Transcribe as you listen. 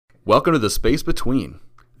Welcome to the Space Between.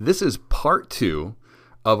 This is part 2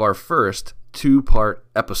 of our first 2-part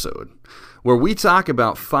episode, where we talk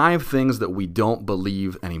about 5 things that we don't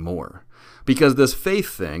believe anymore. Because this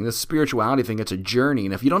faith thing, this spirituality thing, it's a journey,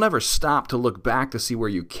 and if you don't ever stop to look back to see where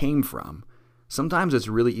you came from, sometimes it's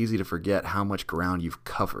really easy to forget how much ground you've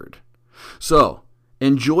covered. So,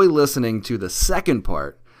 enjoy listening to the second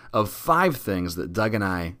part of 5 things that Doug and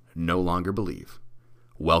I no longer believe.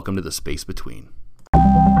 Welcome to the Space Between.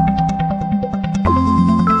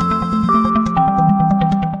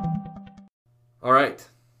 All right,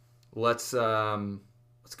 let's go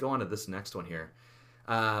on to this next one here.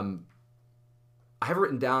 I have it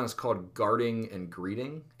written down. It's called guarding and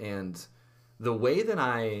greeting, and the way that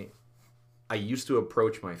I used to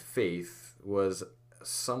approach my faith was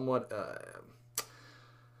somewhat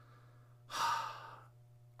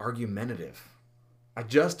argumentative. I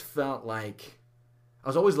just felt like I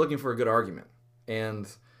was always looking for a good argument, and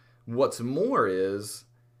what's more is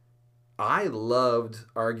I loved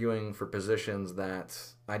arguing for positions that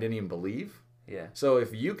I didn't even believe. Yeah. So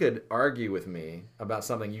if you could argue with me about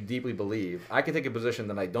something you deeply believe, I could take a position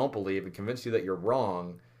that I don't believe and convince you that you're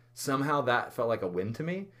wrong. Somehow that felt like a win to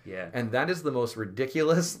me. Yeah. And that is the most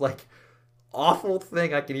ridiculous, awful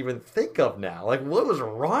thing I can even think of now. What was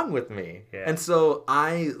wrong with me? Yeah. And so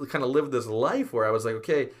I kind of lived this life where I was like,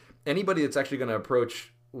 okay, anybody that's actually going to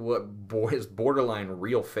approach what is borderline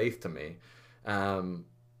real faith to me,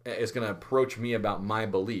 is going to approach me about my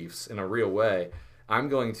beliefs in a real way, I'm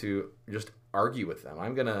going to just argue with them.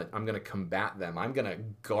 I'm going to combat them. I'm going to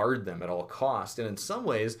guard them at all costs. And in some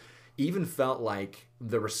ways, even felt like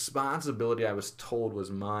the responsibility I was told was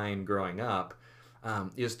mine growing up,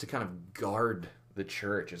 is to kind of guard the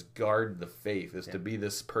church, is guard the faith, is to be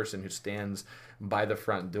this person who stands by the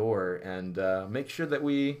front door and make sure that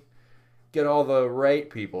we get all the right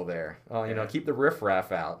people there. Keep the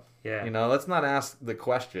riffraff out. Yeah. Let's not ask the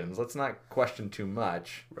questions. Let's not question too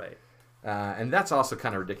much. Right. And that's also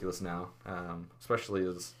kind of ridiculous now, especially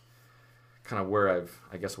as kind of where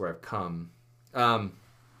I've come. So I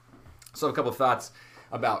have a couple of thoughts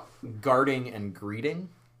about guarding and greeting.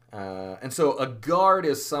 And so a guard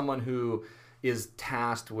is someone who is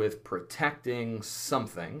tasked with protecting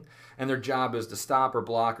something, and their job is to stop or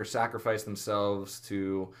block or sacrifice themselves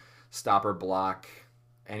to stop or block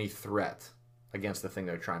any threat against the thing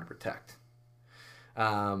they're trying to protect.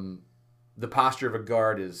 The posture of a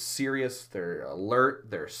guard is serious, they're alert,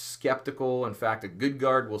 they're skeptical. In fact, a good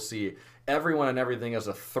guard will see everyone and everything as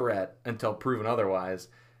a threat until proven otherwise,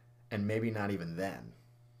 and maybe not even then.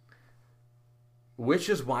 Which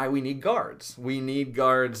is why we need guards. We need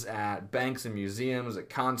guards at banks and museums, at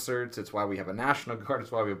concerts. It's why we have a National Guard.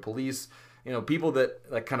 It's why we have police. People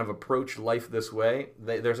that kind of approach life this way,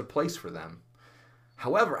 there's a place for them.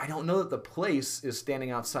 However, I don't know that the place is standing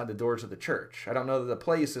outside the doors of the church. I don't know that the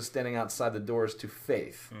place is standing outside the doors to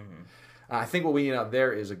faith. Mm-hmm. I think what we need out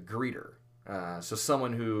there is a greeter. So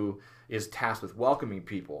someone who is tasked with welcoming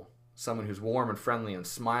people, someone who's warm and friendly and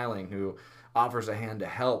smiling, who offers a hand to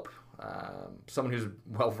help, someone who's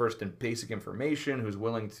well-versed in basic information, who's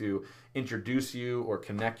willing to introduce you or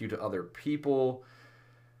connect you to other people.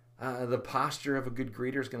 The posture of a good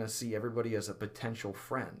greeter is going to see everybody as a potential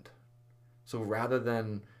friend. So rather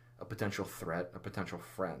than a potential threat, a potential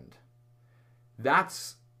friend.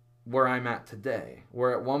 That's where I'm at today.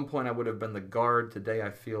 Where at one point I would have been the guard, today I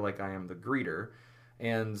feel like I am the greeter.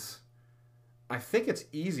 And I think it's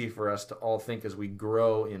easy for us to all think as we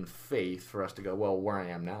grow in faith for us to go, well, where I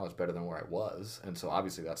am now is better than where I was. And so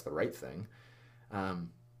obviously that's the right thing.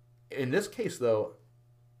 In this case, though,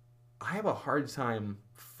 I have a hard time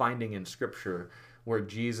finding in Scripture where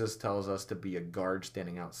Jesus tells us to be a guard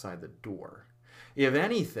standing outside the door. If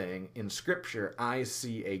anything, in Scripture, I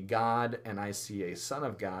see a God and I see a Son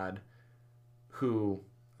of God who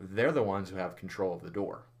they're the ones who have control of the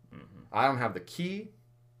door. Mm-hmm. I don't have the key.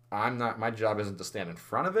 My job isn't to stand in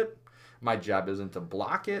front of it. My job isn't to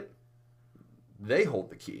block it. They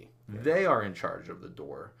hold the key. Yeah. They are in charge of the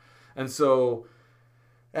door. And so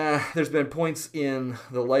there's been points in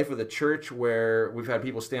the life of the church where we've had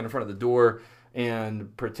people stand in front of the door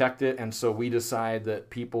and protect it, and so we decide that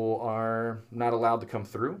people are not allowed to come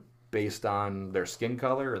through based on their skin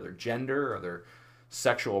color or their gender or their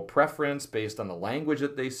sexual preference, based on the language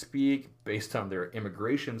that they speak, based on their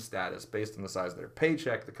immigration status, based on the size of their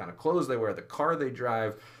paycheck, the kind of clothes they wear, the car they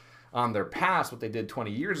drive, on their past, what they did 20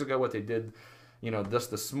 years ago, what they did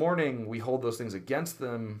this morning. We hold those things against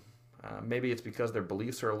them. Maybe it's because their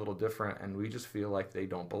beliefs are a little different and we just feel like they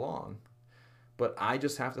don't belong. But I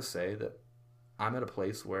just have to say that I'm at a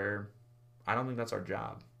place where I don't think that's our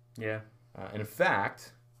job. Yeah. And in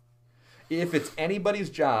fact, if it's anybody's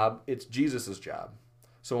job, it's Jesus's job.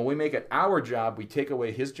 So when we make it our job, we take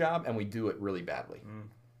away his job and we do it really badly.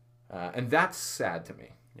 And that's sad to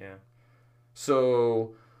me. Yeah.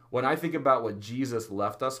 So when I think about what Jesus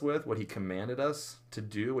left us with, what he commanded us to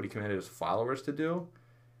do, what he commanded his followers to do,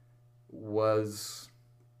 was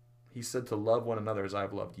he said to love one another as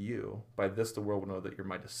I've loved you. By this the world will know that you're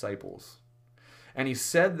my disciples. And he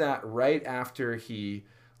said that right after he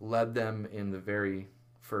led them in the very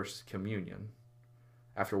first communion,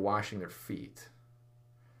 after washing their feet.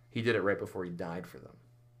 He did it right before he died for them.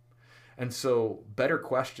 And so better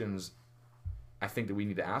questions I think that we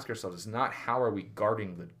need to ask ourselves is not how are we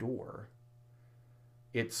guarding the door?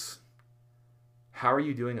 It's how are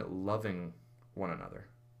you doing at loving one another?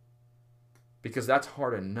 Because that's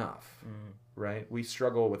hard enough, right? We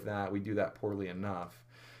struggle with that. We do that poorly enough.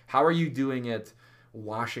 How are you doing it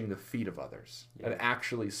washing the feet of others and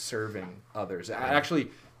actually serving others, actually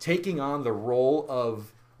taking on the role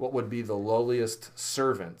of what would be the lowliest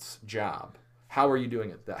servant's job? How are you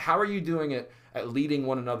doing it? How are you doing it at leading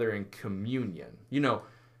one another in communion? You know,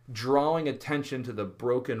 drawing attention to the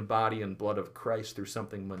broken body and blood of Christ through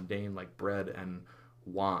something mundane like bread and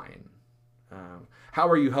wine. How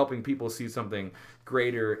are you helping people see something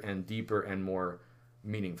greater and deeper and more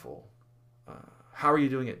meaningful? How are you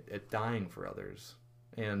doing it at dying for others?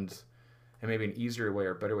 And maybe an easier way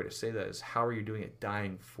or better way to say that is how are you doing it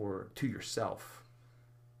dying to yourself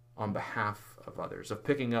on behalf of others, of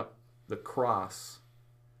picking up the cross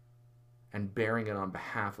and bearing it on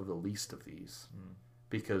behalf of the least of these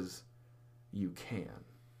because you can.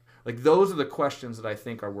 Like those are the questions that I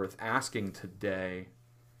think are worth asking today,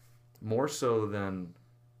 more so than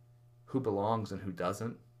who belongs and who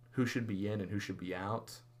doesn't, who should be in and who should be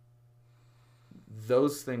out.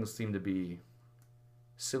 Those things seem to be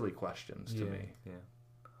silly questions to me. Yeah.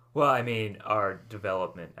 Well, I mean, our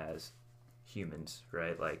development as humans,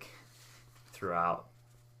 right? Like throughout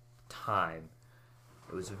time,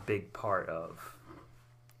 it was a big part of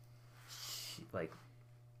like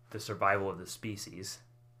the survival of the species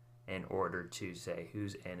in order to say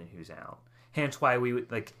who's in and who's out. Hence why we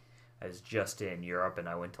would like, I was just in Europe and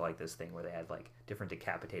I went to like this thing where they had like different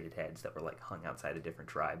decapitated heads that were like hung outside of different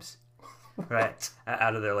tribes, right?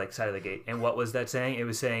 Out of their like side of the gate. And what was that saying? It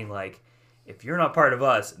was saying like, if you're not part of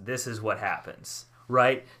us, this is what happens,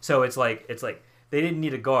 right? So it's like they didn't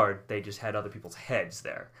need a guard; they just had other people's heads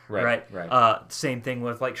there, right? Same thing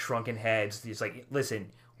with like shrunken heads. It's like,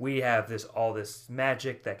 listen, we have all this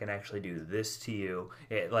magic that can actually do this to you.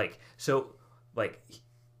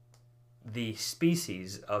 The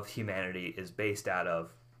species of humanity is based out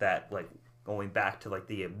of that, like going back to like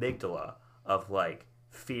the amygdala of like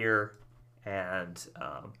fear and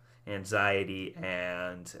anxiety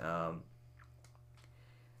and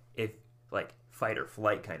if like fight or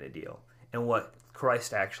flight kind of deal. And what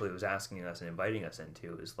Christ actually was asking us and inviting us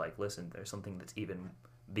into is like, listen, there's something that's even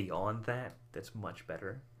beyond that that's much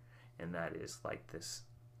better, and that is like this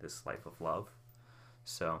life of love.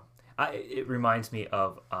 So it reminds me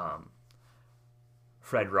of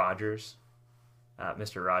Fred Rogers,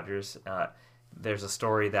 Mr. Rogers. There's a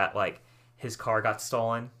story that like his car got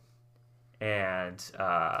stolen, and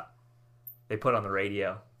they put on the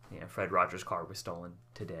radio, Fred Rogers' car was stolen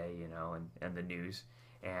today, and the news.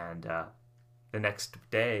 And the next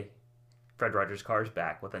day, Fred Rogers' car's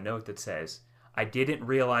back with a note that says, "I didn't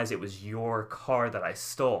realize it was your car that I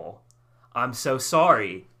stole. I'm so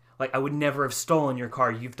sorry. Like, I would never have stolen your car.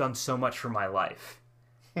 You've done so much for my life."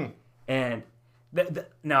 And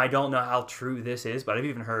now, I don't know how true this is, but I've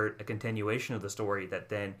even heard a continuation of the story that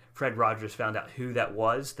then Fred Rogers found out who that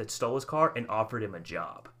was that stole his car and offered him a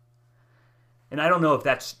job. And I don't know if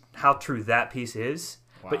that's how true that piece is,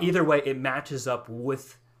 but either way, it matches up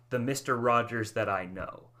with the Mr. Rogers that I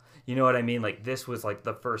know. You know what I mean? Like, this was like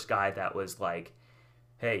the first guy that was like,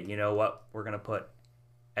 hey, you know what? We're going to put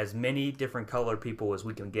as many different colored people as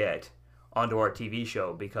we can get onto our TV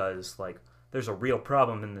show because, like, there's a real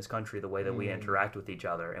problem in this country, the way that we interact with each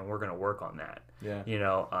other, and we're going to work on that.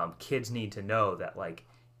 Yeah. Kids need to know that, like,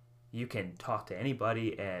 you can talk to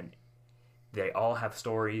anybody, and they all have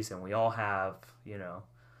stories, and we all have,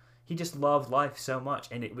 He just loved life so much,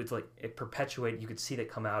 and it was like, it perpetuated, you could see that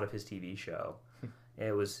come out of his TV show.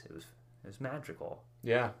 It was magical.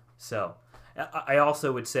 Yeah. So, I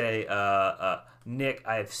also would say, Nick,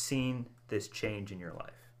 I have seen this change in your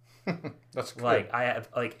life. That's good. Like, I have,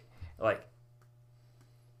 like,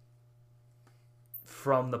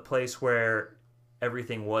 from the place where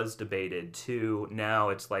everything was debated to now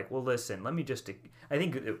it's like, well, listen, let me just, I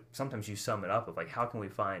think sometimes you sum it up of like, how can we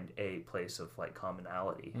find a place of like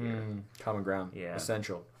commonality here? Common ground. Yeah.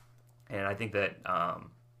 Essential. And I think that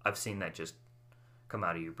I've seen that just come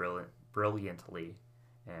out of you brilliantly,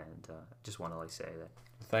 and just want to like say that.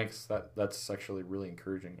 Thanks. That's actually really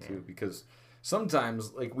encouraging too, because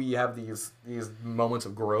sometimes like we have these moments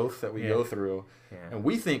of growth that we go through, and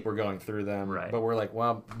we think we're going through them, but we're like,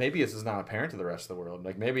 well, maybe this is not apparent to the rest of the world.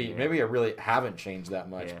 Like maybe I really haven't changed that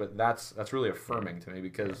much, but that's really affirming to me,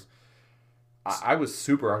 because I was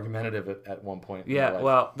super argumentative at one point.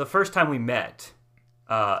 Well, the first time we met,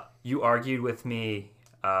 you argued with me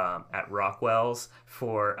at Rockwell's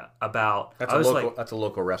for about. That's a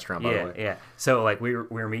local restaurant, by the way. Yeah. So like we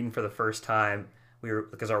were meeting for the first time.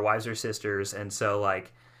 Because our wives are sisters, and so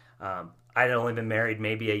like I had only been married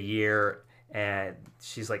maybe a year, and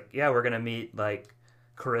she's like, "Yeah, we're gonna meet like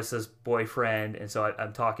Carissa's boyfriend," and so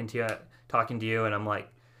I'm talking to you, and I'm like,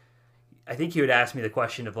 I think you had asked me the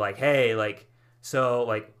question of like, "Hey, like, so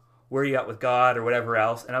like, where are you at with God or whatever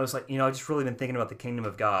else?" And I was like, I've just really been thinking about the kingdom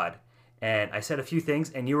of God, and I said a few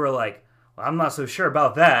things, and you were like, well, I'm not so sure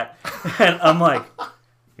about that, and I'm like,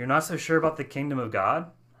 you're not so sure about the kingdom of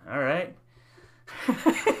God? All right.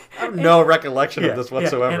 I have no recollection of this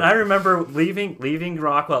whatsoever. And I remember leaving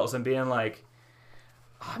Rockwell's and being like,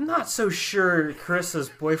 I'm not so sure Carissa's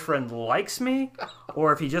boyfriend likes me,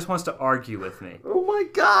 or if he just wants to argue with me. Oh my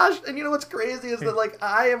gosh! And you know what's crazy is that like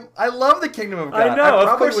I love the kingdom of God. I know,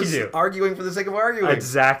 I of course was you do. Arguing for the sake of arguing.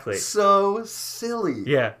 Exactly. So silly.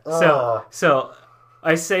 Yeah. So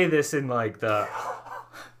I say this in like the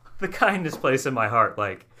kindest place in my heart,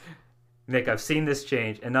 like, Nick, I've seen this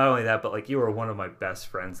change, and not only that, but like you are one of my best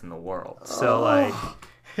friends in the world. So like,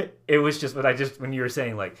 it was just when you were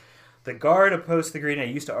saying like, the guard opposed the greed, and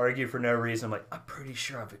I used to argue for no reason. I'm like, I'm pretty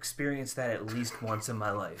sure I've experienced that at least once in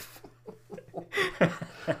my life.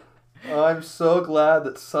 I'm so glad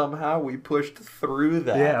that somehow we pushed through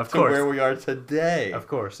that. Yeah, of course. To where we are today. Of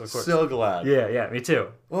course. So glad. Yeah, me too.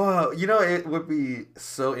 Well, it would be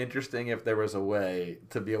so interesting if there was a way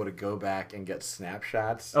to be able to go back and get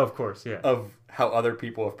snapshots. Of course, yeah. Of how other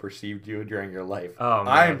people have perceived you during your life. Oh, man.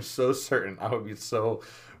 I am so certain I would be so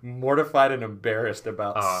mortified and embarrassed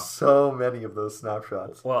about so many of those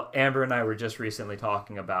snapshots. Well, Amber and I were just recently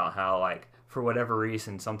talking about how, like, for whatever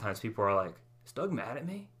reason, sometimes people are like, is Doug mad at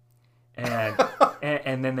me? And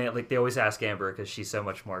and then they always ask Amber because she's so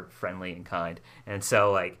much more friendly and kind, and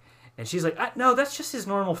so like, and she's like, no, that's just his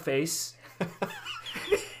normal face.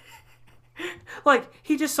 Like,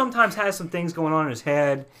 he just sometimes has some things going on in his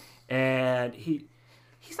head, and he's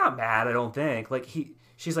not mad, I don't think. Like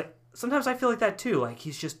she's like, sometimes I feel like that too. Like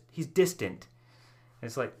he's distant. And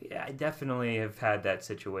it's like, yeah, I definitely have had that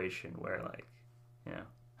situation where like,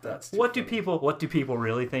 that's what do people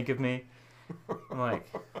really think of me? I'm like,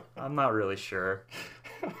 I'm not really sure.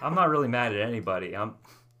 I'm not really mad at anybody.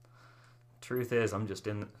 Truth is, I'm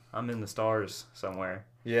in the stars somewhere.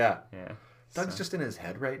 Yeah. Yeah. Doug's just in his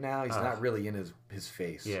head right now. He's not really in his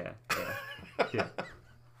face. Yeah.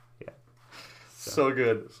 So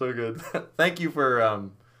good. Thank you for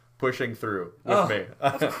pushing through with me.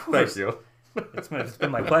 Of course. Thank you. It's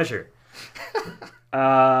been my pleasure.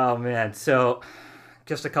 Oh man. So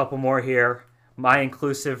just a couple more here. My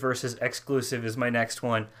inclusive versus exclusive is my next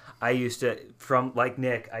one. I used to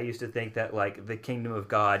think that like the kingdom of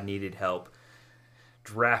God needed help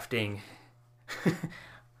drafting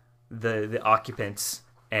the occupants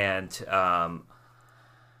and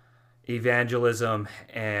evangelism,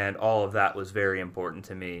 and all of that was very important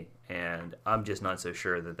to me. And I'm just not so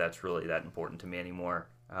sure that that's really that important to me anymore.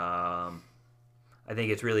 I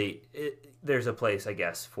think it's really there's a place, I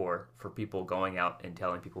guess, for people going out and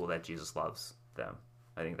telling people that Jesus loves them.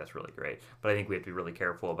 I think that's really great, but I think we have to be really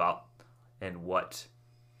careful about and what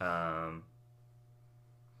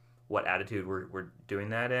attitude we're doing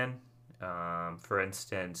that in. For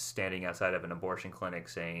instance, standing outside of an abortion clinic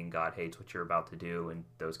saying God hates what you're about to do and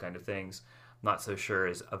those kind of things, I'm not so sure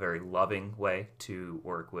is a very loving way to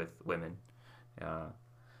work with women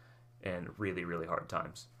in really, really hard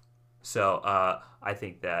times. So I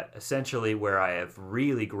think that essentially where I have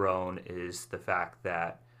really grown is the fact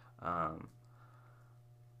that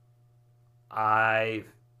I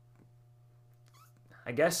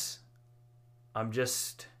guess I'm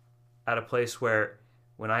just at a place where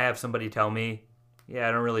when I have somebody tell me, yeah,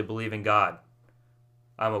 I don't really believe in God,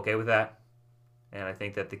 I'm okay with that. And I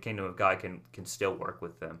think that the kingdom of God can still work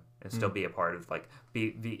with them and still be a part of, like,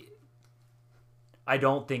 I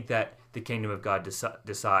don't think that the kingdom of God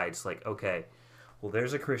decides, like, okay, well,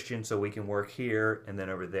 there's a Christian, so we can work here and then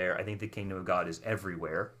over there. I think the kingdom of God is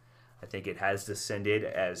everywhere. I think it has descended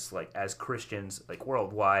as Christians, like,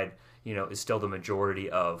 worldwide, is still the majority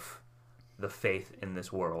of the faith in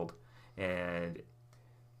this world. And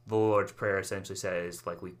the Lord's Prayer essentially says,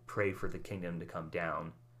 like, we pray for the kingdom to come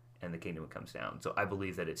down. and the kingdom comes down. So I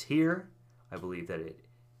believe that it's here. I believe that it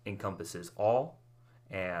encompasses all.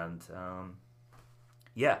 And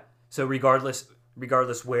yeah, so regardless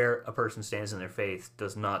where a person stands in their faith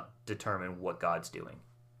does not determine what God's doing.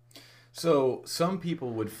 So some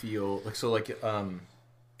people would feel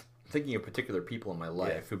thinking of particular people in my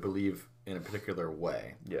life who believe in a particular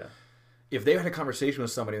way. Yeah. If they had a conversation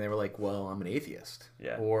with somebody and they were like, well, I'm an atheist.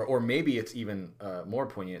 Yeah. Or maybe it's even more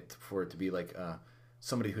poignant for it to be like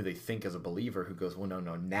somebody who they think is a believer who goes, well,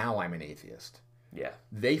 no, now I'm an atheist. Yeah.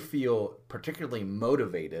 They feel particularly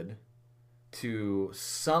motivated to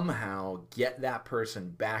somehow get that person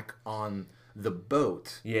back on the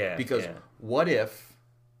boat. Yeah. Because what if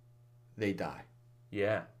they die?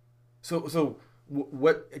 Yeah. So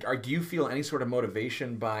do you feel any sort of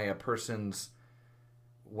motivation by a person's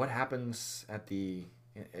what happens in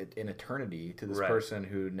eternity to this person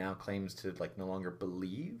who now claims to like no longer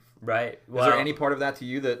believe? Right. Well, is there any part of that to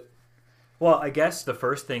you that? Well, I guess the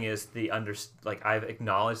first thing is I've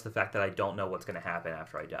acknowledged the fact that I don't know what's going to happen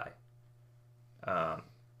after I die.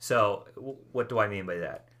 So what do I mean by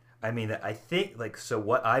that? I mean that I think so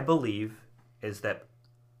what I believe is that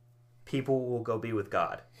people will go be with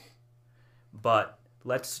God. But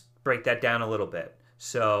let's break that down a little bit.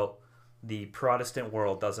 So the Protestant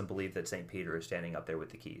world doesn't believe that St. Peter is standing up there with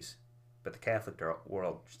the keys. But the Catholic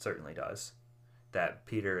world certainly does. That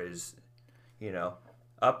Peter is,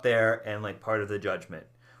 up there and like part of the judgment.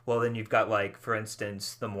 Well, then you've got for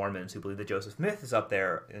instance, the Mormons who believe that Joseph Smith is up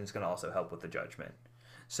there and is going to also help with the judgment.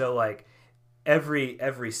 So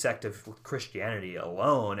every sect of Christianity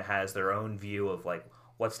alone has their own view of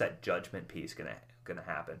what's that judgment piece gonna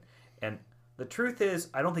happen. And the truth is,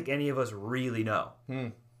 I don't think any of us really know.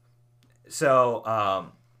 So,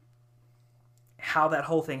 how that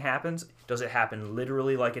whole thing happens, does it happen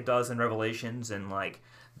literally like it does in Revelations and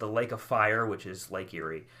the lake of fire, which is Lake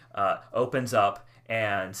Erie, opens up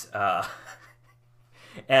and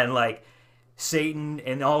Satan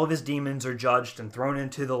and all of his demons are judged and thrown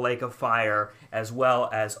into the lake of fire, as well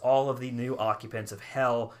as all of the new occupants of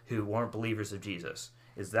hell who weren't believers of Jesus?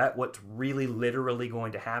 Is that what's really literally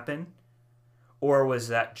going to happen? Or was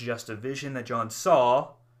that just a vision that John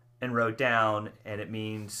saw and wrote down and it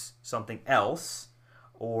means something else?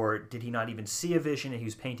 Or did he not even see a vision and he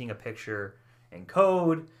was painting a picture in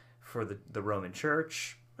code for the Roman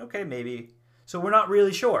Church? Okay, maybe. So we're not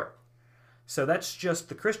really sure. So that's just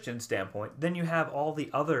the Christian standpoint. Then you have all the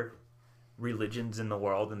other religions in the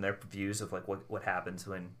world and their views of what happens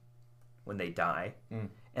when they die.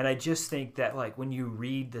 And I just think that when you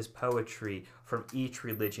read this poetry from each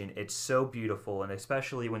religion, it's so beautiful, and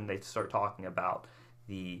especially when they start talking about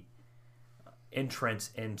the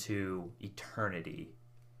entrance into eternity,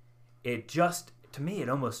 it just, to me, it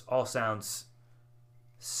almost all sounds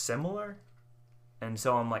similar. And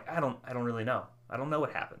so I'm I don't really know. I don't know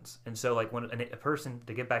what happens. And so when a person,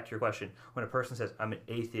 to get back to your question, when a person says, I'm an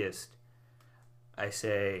atheist, I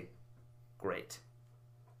say, great.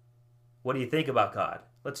 What do you think about God?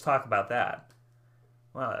 Let's talk about that.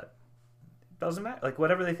 Well, it doesn't matter.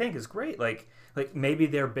 Whatever they think is great. Maybe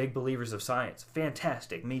they're big believers of science.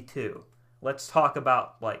 Fantastic. Me too. Let's talk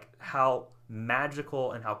about how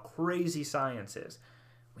magical and how crazy science is.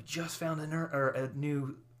 We just found a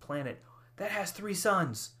new planet that has 3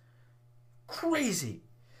 suns. Crazy.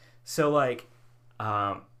 So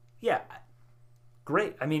yeah,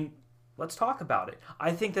 great. I mean, let's talk about it.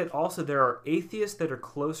 I think that also there are atheists that are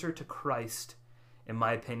closer to Christ, in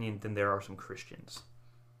my opinion, than there are some Christians.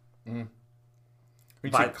 When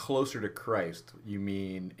you say closer to Christ, you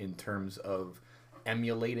mean in terms of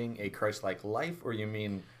emulating a Christ-like life, or you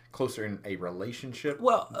mean closer in a relationship?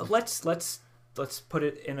 Well, let's put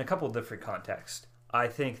it in a couple of different contexts. I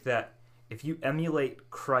think that if you emulate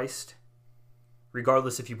Christ,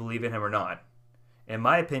 regardless if you believe in him or not, in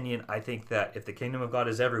my opinion, I think that if the kingdom of God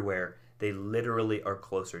is everywhere, they literally are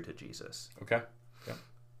closer to Jesus. Okay. Yeah.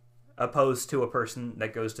 Opposed to a person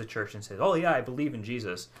that goes to church and says, oh yeah, I believe in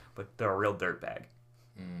Jesus, but they're a real dirtbag.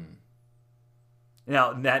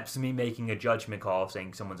 Now, that's me making a judgment call of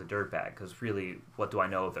saying someone's a dirtbag, because really, what do I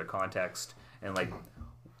know of their context and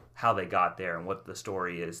how they got there and what the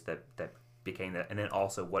story is that became that, and then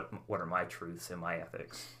also what are my truths and my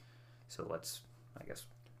ethics. So let's, I guess,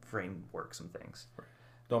 framework some things.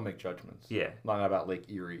 Don't make judgments. Yeah. Not about Lake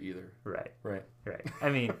Erie either. Right. Right. I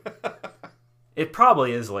mean, it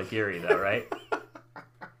probably is Lake Erie, though, right?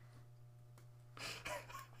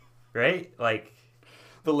 Right?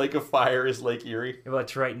 The Lake of Fire is Lake Erie. Well,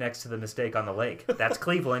 it's right next to the mistake on the lake. That's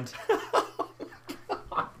Cleveland.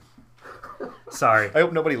 Sorry. I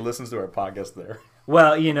hope nobody listens to our podcast there.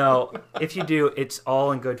 Well, if you do, it's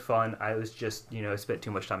all in good fun. I was just, spent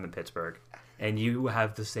too much time in Pittsburgh. And you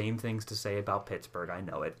have the same things to say about Pittsburgh. I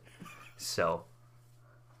know it. So.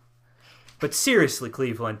 But seriously,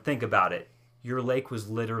 Cleveland, think about it. Your lake was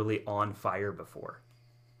literally on fire before.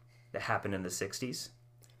 That happened in the 60s.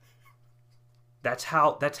 That's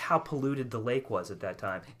how polluted the lake was at that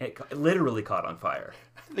time. It literally caught on fire.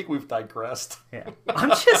 I think we've digressed. Yeah.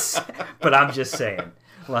 I'm just saying.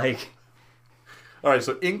 Like... All right,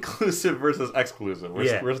 so inclusive versus exclusive.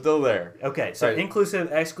 We're still there. Okay, so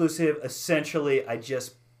inclusive, exclusive, essentially, I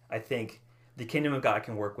think the kingdom of God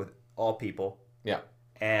can work with all people. Yeah.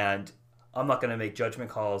 And I'm not going to make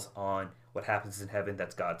judgment calls on what happens in heaven.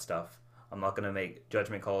 That's God stuff. I'm not going to make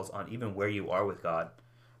judgment calls on even where you are with God,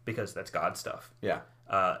 because that's God stuff. Yeah.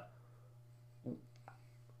 I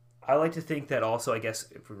like to think that also, I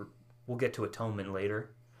guess, we'll get to atonement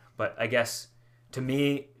later, but I guess, to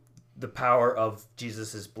me, the power of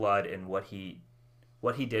Jesus' blood and what he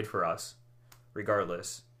did for us,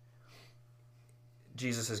 regardless.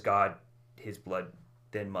 Jesus is God, his blood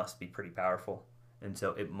then must be pretty powerful. And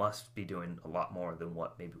so it must be doing a lot more than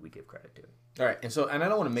what maybe we give credit to. All right, and I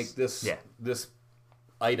don't want to make this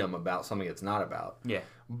item about something it's not about. Yeah.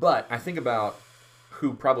 But I think about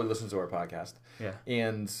who probably listens to our podcast. Yeah.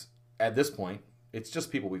 And at this point, it's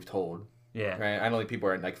just people we've told. Yeah. Right. I don't think people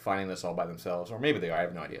are like finding this all by themselves, or maybe they are. I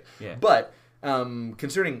have no idea. Yeah. But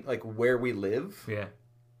considering like where we live, yeah,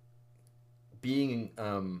 being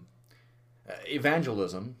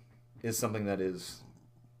evangelism is something that is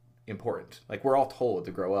important. Like we're all told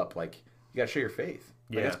to grow up, like you got to share your faith.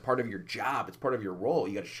 Like, it's part of your job. It's part of your role.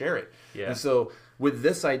 You got to share it. Yeah. And so with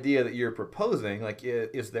this idea that you're proposing, like,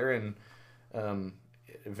 is there an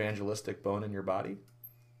evangelistic bone in your body?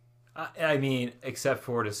 I mean, except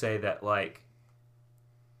for to say that, like,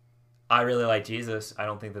 I really like Jesus. I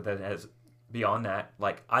don't think that has beyond that.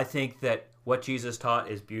 Like, I think that what Jesus taught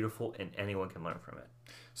is beautiful and anyone can learn from it.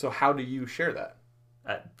 So how do you share that?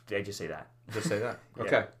 Did I just say that? Just say that. Yeah.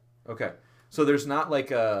 Okay. Okay. So there's not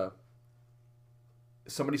like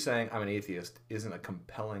somebody saying I'm an atheist isn't a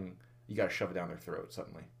compelling, you got to shove it down their throat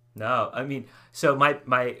suddenly. No. I mean, so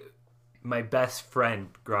my best friend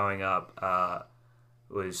growing up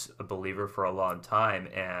was a believer for a long time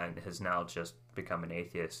and has now just become an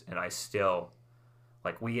atheist. And I still,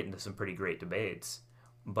 like, we get into some pretty great debates,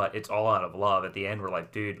 but it's all out of love. At the end, we're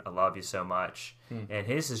like, dude, I love you so much. And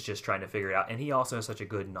his is just trying to figure it out. And he also has such a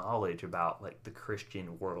good knowledge about, like, the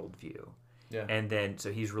Christian worldview. Yeah. And then,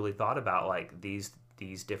 so he's really thought about, like, these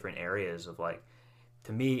different areas of, like,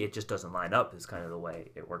 to me, it just doesn't line up is kind of the way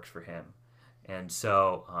it works for him. And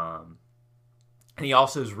so, and he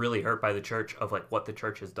also is really hurt by the church of, like, what the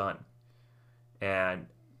church has done. And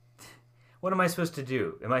what am I supposed to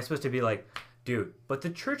do? Am I supposed to be like, dude, but the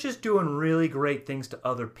church is doing really great things to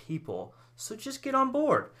other people, so just get on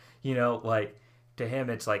board. You know, like, to him,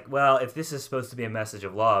 it's like, well, if this is supposed to be a message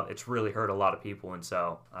of love, it's really hurt a lot of people, and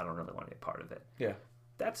so I don't really want to be a part of it. Yeah.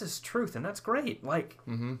 That's his truth, and that's great. Like,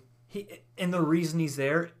 and the reason he's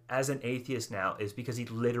there as an atheist now is because he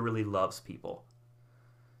literally loves people.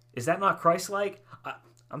 Is that not Christ-like?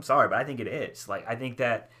 I'm sorry, but I think it is. Like, I think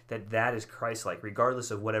that is Christ-like,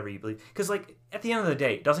 regardless of whatever you believe. Because, like, at the end of the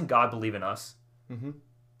day, doesn't God believe in us? Mm-hmm.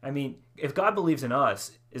 I mean, if God believes in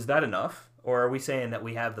us, is that enough? Or are we saying that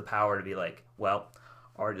we have the power to be like, well,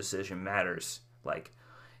 our decision matters? Like,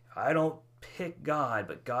 I don't pick God,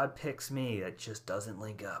 but God picks me. That just doesn't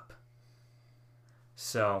link up.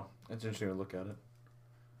 So it's interesting to look at it.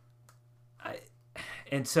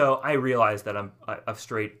 And so I realize that I've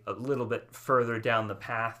strayed a little bit further down the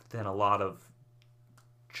path than a lot of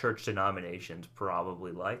church denominations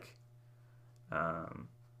probably like.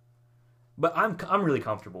 But I'm really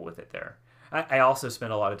comfortable with it there. I also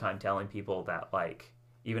spend a lot of time telling people that, like,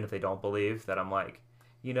 even if they don't believe, that I'm like,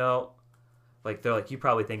 you know, like, they're like, you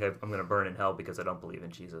probably think I'm going to burn in hell because I don't believe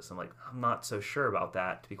in Jesus. I'm like, I'm not so sure about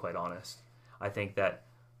that, to be quite honest. I think that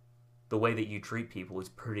the way that you treat people is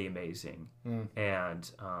pretty amazing.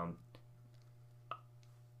 And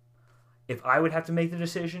if I would have to make the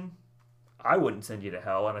decision, I wouldn't send you to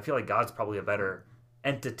hell. And I feel like God's probably a better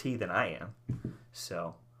entity than I am.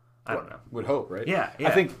 So I don't know. Would hope, right? Yeah. I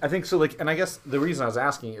think so. Like, and I guess the reason I was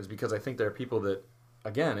asking is because I think there are people that,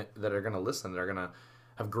 again, that are going to listen, that are going to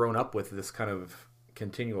have grown up with this kind of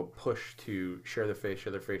continual push to share their faith,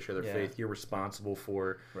 share their faith, share their faith. You're responsible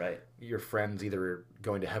for your friends either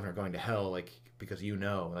going to heaven or going to hell, like, because you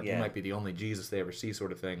know, you might be the only Jesus they ever see,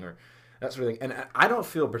 sort of thing, or that sort of thing. And I don't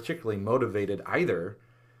feel particularly motivated either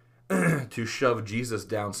to shove Jesus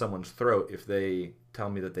down someone's throat if they tell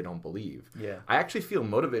me that they don't believe. Yeah. I actually feel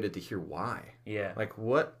motivated to hear why. Yeah. Like,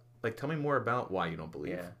 what like, tell me more about why you don't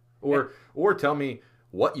believe. Yeah. Or tell me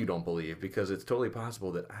what you don't believe, because it's totally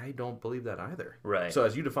possible that I don't believe that either. Right. So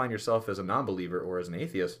as you define yourself as a non-believer or as an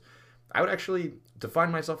atheist, I would actually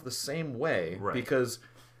define myself the same way, Right. because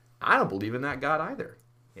I don't believe in that God either.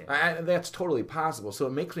 Yeah. That's totally possible. So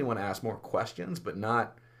it makes me want to ask more questions, but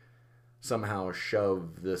not somehow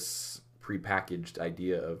shove this prepackaged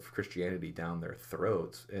idea of Christianity down their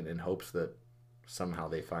throats in hopes that somehow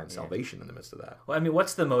they find salvation in the midst of that. Well, I mean,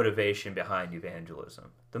 what's the motivation behind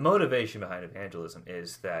evangelism? The motivation behind evangelism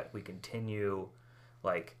is that we continue,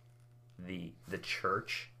 like, the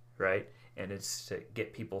church, right? And it's to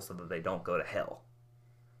get people so that they don't go to hell.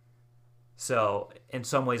 So, in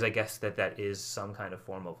some ways, I guess that is some kind of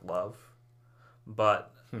form of love.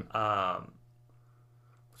 But,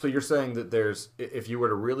 So you're saying that there's, if you were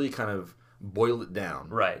to really kind of boil it down,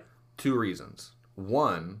 right. two reasons.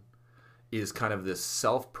 One is kind of this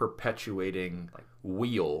self-perpetuating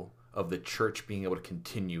wheel of the church being able to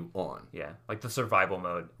continue on. Yeah, like the survival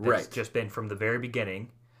mode. That's Right. just been from the very beginning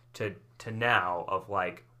to now of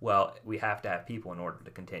like, well, we have to have people in order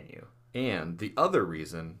to continue. And the other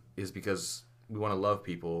reason is because we want to love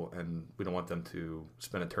people and we don't want them to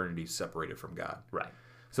spend eternity separated from God. Right.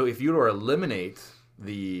 So if you were to eliminate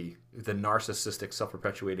the narcissistic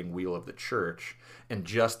self-perpetuating wheel of the church and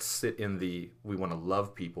just sit in the we want to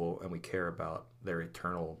love people and we care about their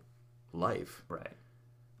eternal life. Right.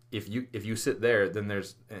 If you sit there, then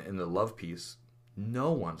there's in the love piece,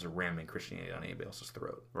 no one's ramming Christianity on anybody else's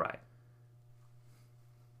throat. Right.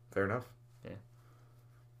 Fair enough. Yeah.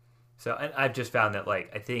 So, and I've just found that,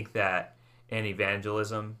 like, I think that in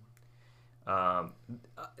evangelism,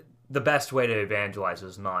 the best way to evangelize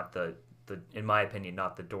is not the in my opinion,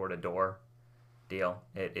 not the door-to-door deal.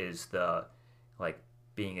 It is the, like,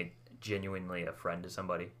 being genuinely a friend to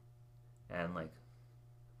somebody and, like,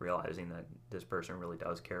 realizing that this person really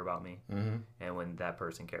does care about me. Mm-hmm. And when that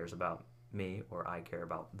person cares about me or I care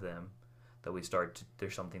about them, that we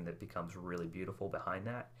there's something that becomes really beautiful behind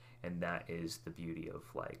that. And that is the beauty of,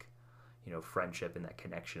 like, you know, friendship and that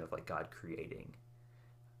connection of, like, God creating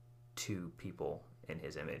two people in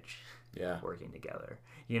his image. Yeah. Working together.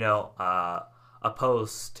 You know,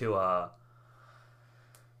 opposed to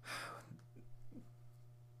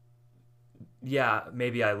yeah,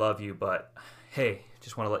 maybe I love you, but hey,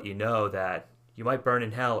 just want to let you know that you might burn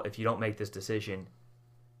in hell if you don't make this decision.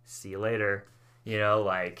 See you later. You know,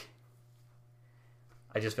 like,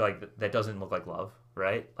 I just feel like that doesn't look like love,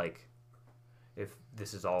 right? Like, if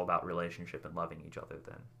this is all about relationship and loving each other,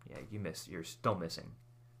 then yeah, you're still missing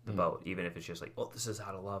the boat, even if it's just like, well, this is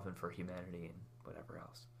out of love and for humanity and whatever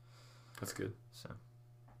else. That's good. So,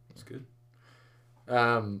 That's good.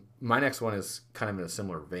 My next one is kind of in a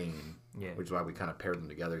similar vein, which is why we kind of paired them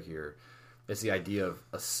together here. It's the idea of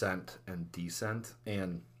ascent and descent,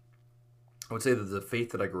 and I would say that the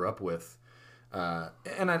faith that I grew up with,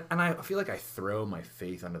 and I feel like I throw my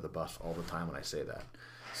faith under the bus all the time when I say that.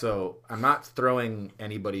 So I'm not throwing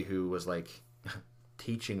anybody who was like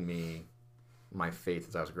teaching me my faith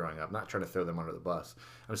as I was growing up. I'm not trying to throw them under the bus.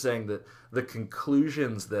 I'm saying that the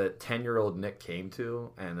conclusions that 10-year-old Nick came to,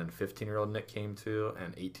 and then 15-year-old Nick came to,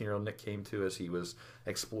 and 18-year-old Nick came to as he was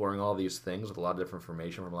exploring all these things with a lot of different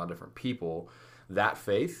information from a lot of different people, that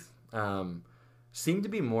faith seemed to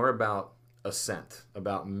be more about ascent,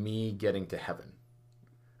 about me getting to heaven.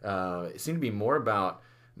 It seemed to be more about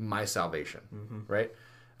my salvation, right?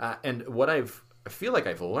 And what I feel like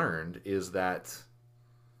I've learned is that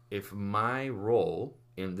if my role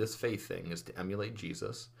in this faith thing is to emulate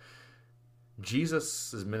Jesus,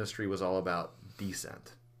 Jesus' ministry was all about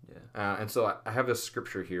descent. yeah. And so I have this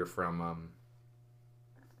scripture here from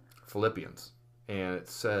Philippians, and it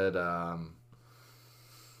said,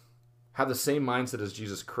 have the same mindset as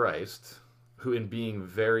Jesus Christ, who in being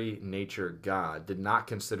very nature God, did not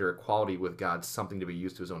consider equality with God something to be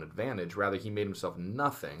used to his own advantage. Rather, he made himself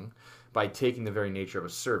nothing by taking the very nature of a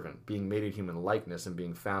servant, being made in human likeness and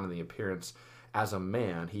being found in the appearance as a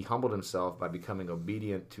man. He humbled himself by becoming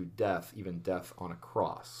obedient to death, even death on a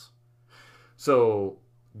cross. So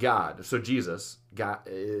Jesus, God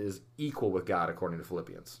is equal with God according to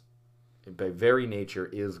Philippians. By very nature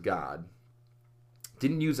is God.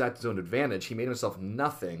 Didn't use that to his own advantage. He made himself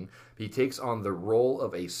nothing. He takes on the role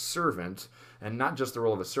of a servant, and not just the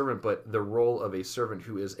role of a servant, but the role of a servant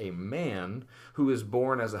who is a man, who is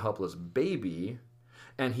born as a helpless baby,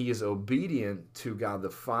 and he is obedient to God the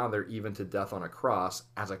Father, even to death on a cross,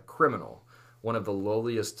 as a criminal, one of the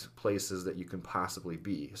lowliest places that you can possibly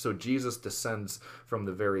be. So Jesus descends from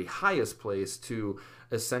the very highest place to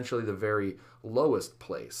essentially the very lowest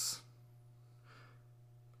place.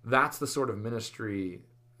 That's the sort of ministry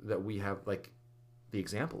that we have, like, the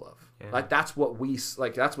example of. Yeah. Like that's what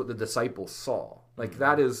that's what the disciples saw. Like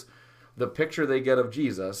that is the picture they get of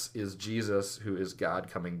Jesus is Jesus who is God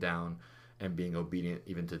coming down and being obedient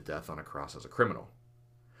even to death on a cross as a criminal.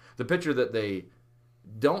 The picture that they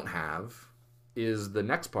don't have is the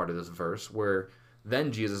next part of this verse where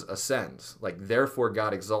then Jesus ascends. Like, therefore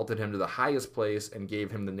God exalted him to the highest place and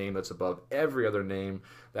gave him the name that's above every other name,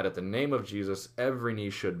 that at the name of Jesus every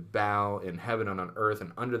knee should bow in heaven and on earth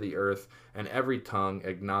and under the earth, and every tongue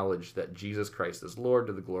acknowledge that Jesus Christ is Lord,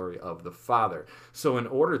 to the glory of the Father. So in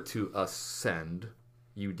order to ascend,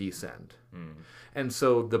 you descend. And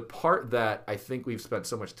so the part that I think we've spent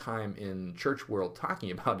so much time in church world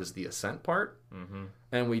talking about is the ascent part.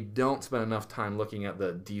 And we don't spend enough time looking at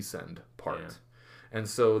the descend part. Yeah. And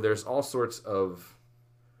so there's all sorts of,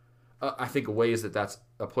 I think, ways that that's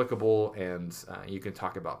applicable, and you can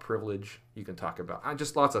talk about privilege. You can talk about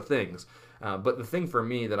just lots of things. But the thing for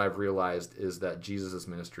me that I've realized is that Jesus'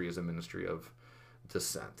 ministry is a ministry of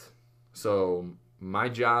descent. So my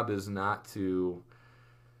job is not to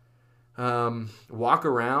walk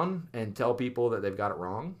around and tell people that they've got it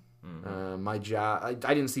wrong. My job,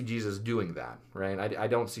 I didn't see Jesus doing that, right? I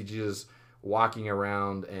don't see Jesus walking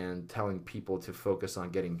around and telling people to focus on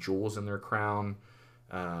getting jewels in their crown.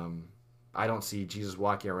 I don't see Jesus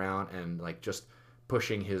walking around and like just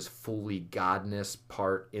pushing his fully godness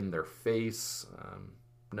part in their face.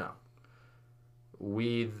 No.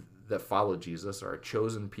 We that follow Jesus are a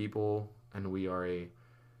chosen people, and we are a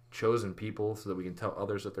chosen people so that we can tell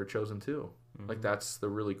others that they're chosen too. Like that's the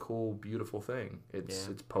really cool, beautiful thing. It's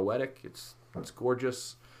poetic. It's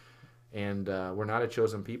gorgeous. And we're not a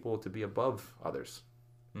chosen people to be above others.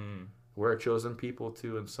 We're a chosen people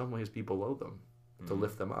to, in some ways, be below them, to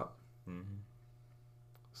lift them up.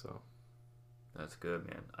 So, that's good,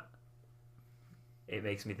 man. It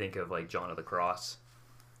makes me think of like John of the Cross.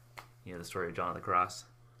 You know the story of John of the Cross.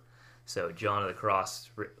 So John of the Cross,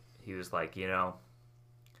 he was like,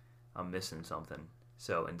 I'm missing something.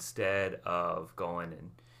 So instead of going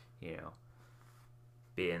and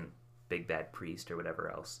being big bad priest or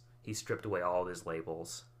whatever else, he stripped away all of his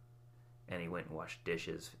labels, and he went and washed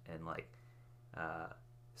dishes and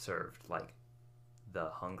served like the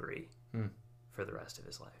hungry for the rest of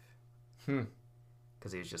his life.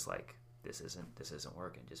 Because he was just like, this isn't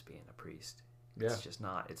working. Just being a priest, it's just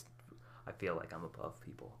not. I feel like I'm above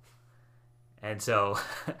people, and so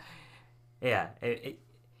it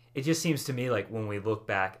just seems to me like when we look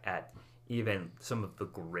back at even some of the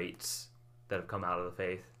greats that have come out of the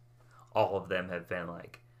faith, all of them have been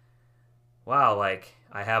like, wow, like,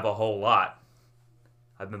 I have a whole lot.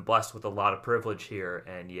 I've been blessed with a lot of privilege here,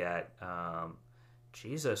 and yet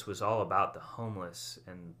Jesus was all about the homeless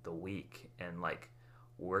and the weak and, like,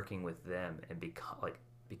 working with them and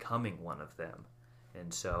becoming one of them.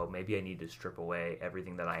 And so maybe I need to strip away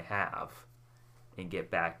everything that I have and get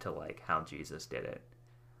back to, like, how Jesus did it.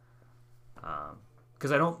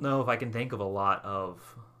 Because I don't know if I can think of a lot of...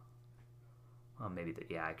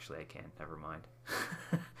 actually I can. Never mind.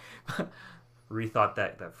 Rethought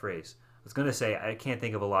that phrase. I was going to say I can't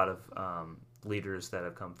think of a lot of leaders that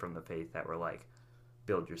have come from the faith that were like,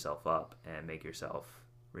 build yourself up and make yourself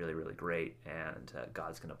really, really great, and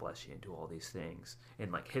God's going to bless you and do all these things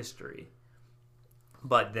in like history.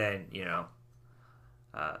 But then,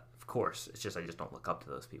 of course, it's just I just don't look up to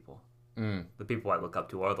those people. The people I look up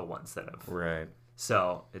to are the ones that have. Right.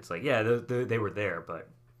 So it's like, they were there, but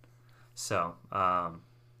so.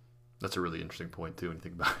 That's a really interesting point too when you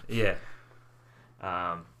think about it.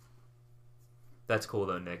 Yeah. That's cool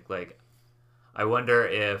though, Nick. Like, I wonder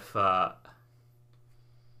if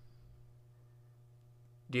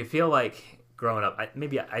do you feel like growing up?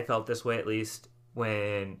 Maybe I felt this way at least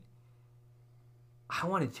when I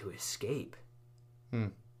wanted to escape.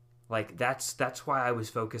 Like that's why I was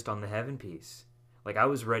focused on the heaven piece. Like I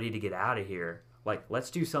was ready to get out of here. Like let's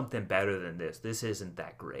do something better than this. This isn't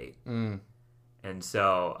that great. And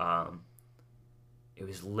so it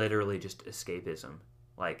was literally just escapism,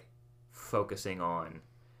 like focusing on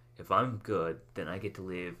if I'm good, then I get to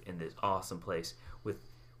live in this awesome place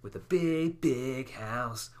with a big, big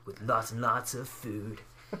house with lots and lots of food.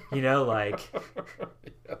 Like...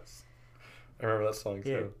 Yes. I remember that song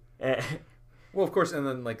too. Yeah. Well, of course, and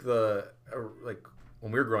then like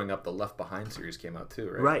when we were growing up, the Left Behind series came out too,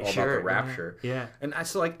 right? Right, all sure. about the rapture. Yeah. And I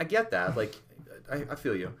get that. Like, I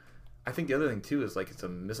feel you. I think the other thing too is like it's a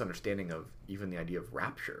misunderstanding of even the idea of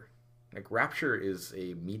rapture. Like rapture is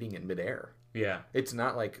a meeting in midair. Yeah. It's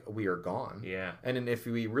not like we are gone. Yeah. And then if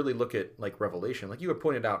we really look at like Revelation, like you had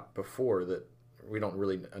pointed out before that don't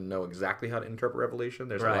really know exactly how to interpret Revelation.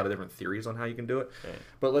 There's a Right. lot of different theories on how you can do it. Yeah.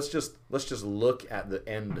 But let's just look at the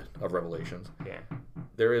end of Revelation. Yeah.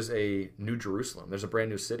 There is a new Jerusalem. There's a brand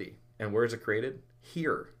new city. And where is it created?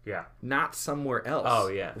 Here. Yeah. Not somewhere else. Oh,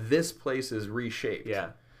 yeah. This place is reshaped.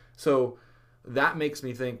 Yeah. So that makes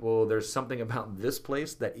me think, well, there's something about this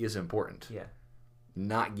place that is important. Yeah.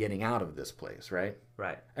 Not getting out of this place, right?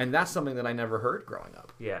 Right. And that's something that I never heard growing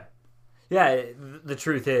up. Yeah. Yeah. The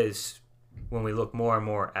truth is, when we look more and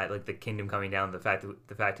more at like the kingdom coming down, the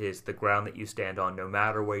fact is the ground that you stand on, no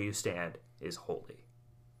matter where you stand, is holy,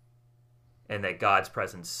 and that God's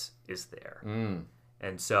presence is there.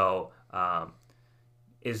 And so,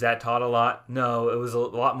 is that taught a lot? No, it was a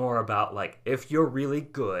lot more about like, if you're really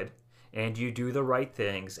good and you do the right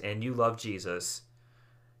things and you love Jesus,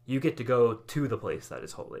 you get to go to the place that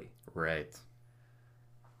is holy. Right.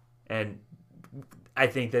 And I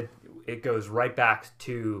think that it goes right back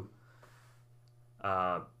to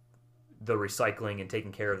the recycling and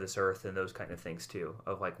taking care of this earth and those kind of things too.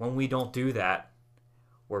 Of like, when we don't do that,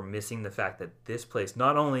 we're missing the fact that this place,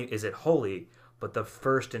 not only is it holy, but the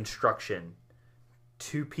first instruction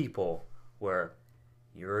to people where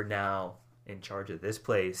you're now in charge of this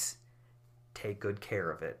place, take good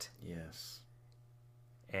care of it. Yes.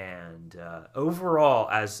 And overall,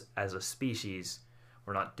 as a species,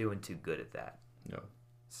 we're not doing too good at that. No.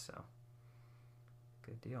 So,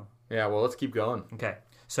 good deal. Yeah, well, let's keep going. Okay.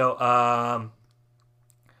 So,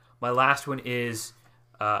 my last one is,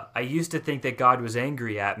 I used to think that God was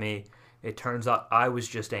angry at me. It turns out I was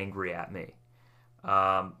just angry at me.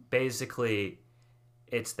 Basically,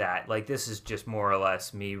 it's that. Like, this is just more or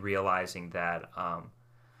less me realizing that,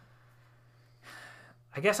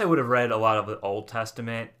 I guess I would have read a lot of the Old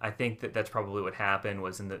Testament. I think that that's probably what happened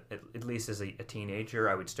was at least as a teenager,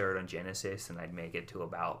 I would start on Genesis and I'd make it to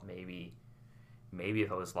about maybe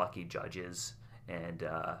if I was lucky, Judges, and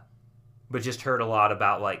but just heard a lot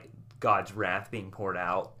about like God's wrath being poured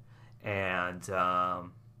out, and I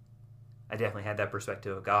definitely had that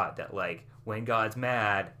perspective of God that like when God's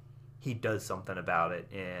mad, he does something about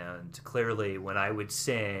it. And clearly when I would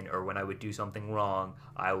sin or when I would do something wrong,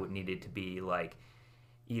 I would needed to be like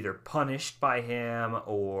either punished by him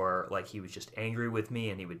or like he was just angry with me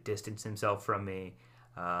and he would distance himself from me.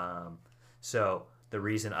 So the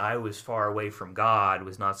reason I was far away from God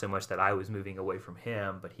was not so much that I was moving away from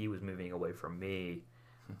him, but he was moving away from me.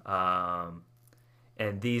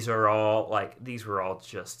 And these were all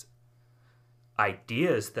just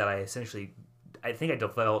ideas that I think I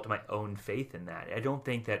developed my own faith in that. I don't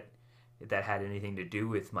think that had anything to do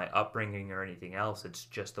with my upbringing or anything else. It's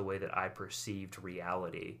just the way that I perceived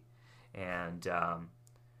reality. And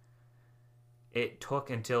it took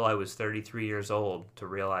until I was 33 years old to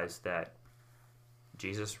realize that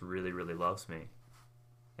Jesus really, really loves me.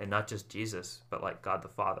 And not just Jesus, but like God the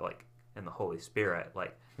Father, like, and the Holy Spirit,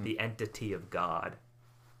 like the entity of God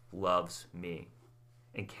loves me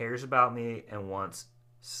and cares about me and wants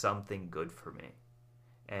something good for me.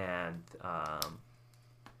 And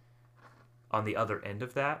on the other end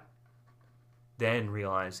of that, then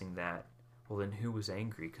realizing that, well, then who was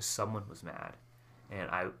angry? Because someone was mad, and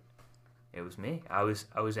it was me. I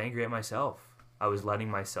was angry at myself. I was letting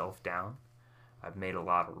myself down. I've made a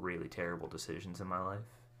lot of really terrible decisions in my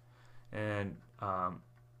life, and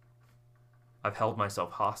I've held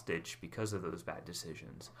myself hostage because of those bad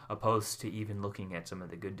decisions, opposed to even looking at some of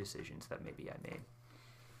the good decisions that maybe I made.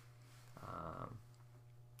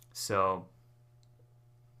 So,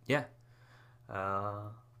 yeah.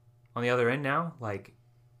 On the other end now, like,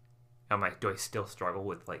 do I still struggle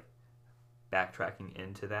with like backtracking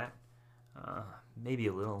into that? Maybe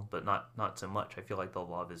a little, but not so much. I feel like the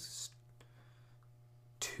love is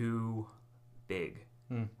too big.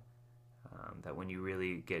 That when you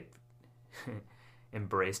really get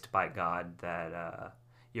embraced by God, that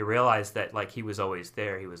you realize that like he was always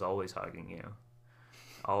there. He was always hugging you,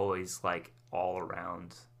 always like all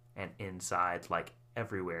around and inside, like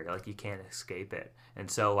everywhere. Like you can't escape it. And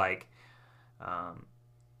so like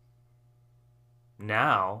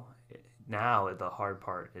now the hard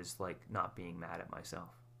part is like not being mad at myself.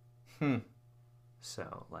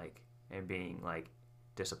 So like, and being like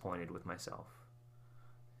disappointed with myself.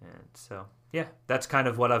 And so yeah, that's kind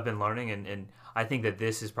of what I've been learning, and I think that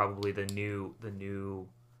this is probably the new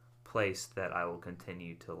place that I will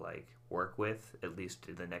continue to like work with, at least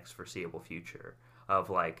to the next foreseeable future, of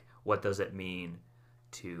like, what does it mean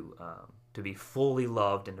to be fully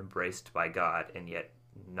loved and embraced by God and yet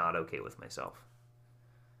not okay with myself.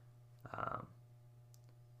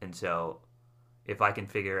 And so if I can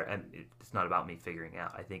and it's not about me figuring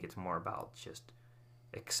out, I think it's more about just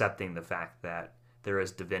accepting the fact that there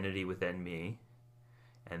is divinity within me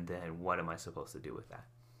and then what am I supposed to do with that?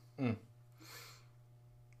 Mm.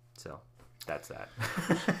 So that's that.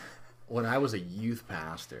 When I was a youth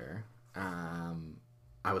pastor,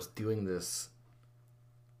 I was doing this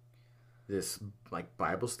like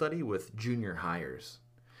Bible study with junior hires,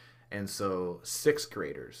 and so sixth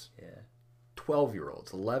graders, Yeah.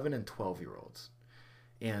 12-year-olds, 11 and 12-year-olds,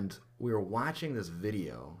 and we were watching this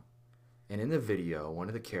video, and in the video, one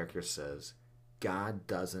of the characters says, "God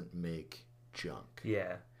doesn't make junk."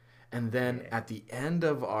 Yeah. And then at the end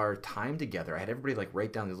of our time together, I had everybody like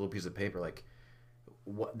write down this little piece of paper, like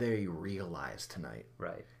what they realized tonight.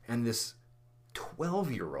 Right. And this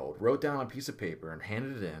 12-year-old wrote down a piece of paper and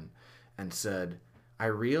handed it in and said, "I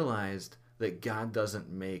realized that God doesn't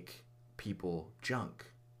make people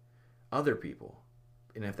junk, other people.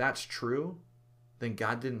 And if that's true, then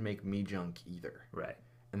God didn't make me junk either." Right.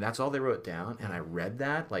 And that's all they wrote down. And I read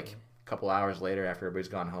that like a couple hours later after everybody's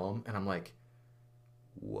gone home. And I'm like,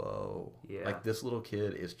 whoa. Yeah. Like this little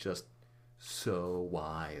kid is just so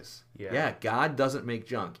wise. Yeah. God doesn't make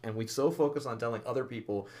junk. And we so focus on telling other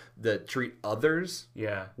people that treat others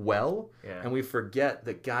Yeah. well. Yeah. And we forget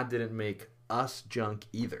that God didn't make us junk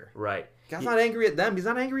either. Right. God's not angry at them. He's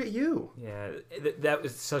not angry at you. Yeah, that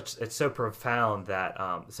was it's so profound that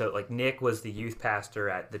so like Nick was the youth pastor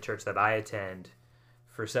at the church that I attend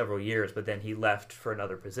for several years, but then he left for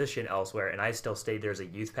another position elsewhere, and I still stayed there as a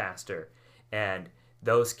youth pastor. And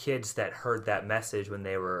those kids that heard that message when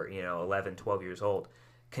they were 11, 12 years old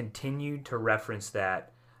continued to reference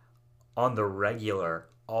that on the regular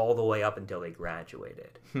all the way up until they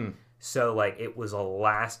graduated. So like it was a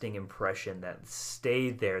lasting impression that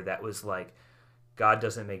stayed there, that was like, God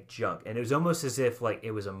doesn't make junk. And it was almost as if like it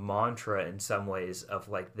was a mantra in some ways of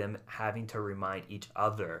like them having to remind each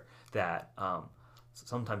other that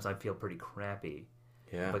sometimes I feel pretty crappy.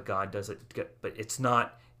 Yeah. But God doesn't, but it's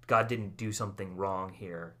not, God didn't do something wrong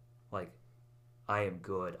here. Like, I am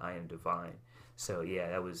good, I am divine. So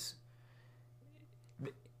yeah,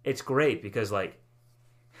 it's great because like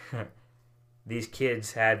these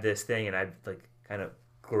kids had this thing, and I like kind of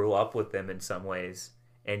grew up with them in some ways,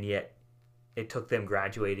 and yet it took them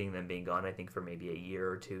graduating, them being gone, I think for maybe a year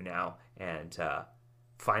or two now, and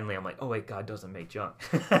finally I'm like, oh wait, God doesn't make junk.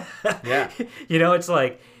 Yeah. It's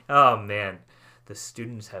like, oh man, the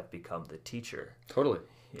students have become the teacher. Totally.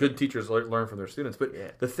 Good teachers learn from their students. But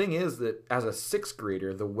Yeah. the thing is that as a sixth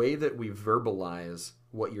grader, the way that we verbalize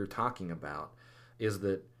what you're talking about is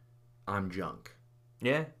that I'm junk.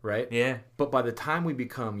 Yeah. Right? Yeah. But by the time we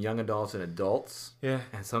become young adults and adults, Yeah.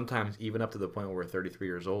 and sometimes even up to the point where we're 33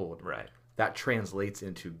 years old, Right. that translates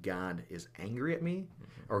into God is angry at me,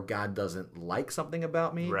 or God doesn't like something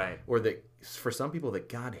about me, Right. or that for some people that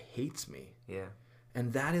God hates me. Yeah.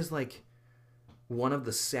 And that is like one of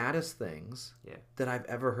the saddest things Yeah. that I've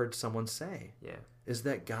ever heard someone say. Yeah. Is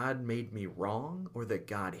that God made me wrong, or that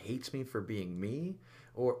God hates me for being me,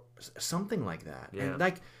 or something like that. Yeah. And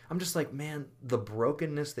like, I'm just like, man, the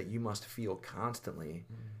brokenness that you must feel constantly,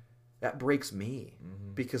 that breaks me,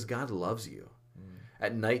 because God loves you.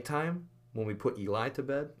 At nighttime, when we put Eli to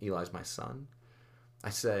bed, Eli's my son, I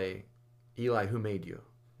say, Eli, who made you?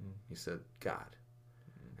 He said, God.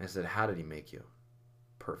 And I said, how did he make you?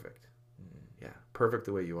 Perfect. Yeah, perfect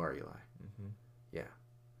the way you are, Eli. Yeah.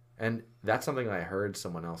 And that's something I heard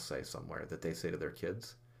someone else say somewhere that they say to their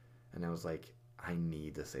kids. And I was like, I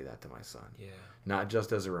need to say that to my son. Yeah. Not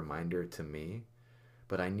just as a reminder to me,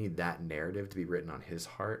 but I need that narrative to be written on his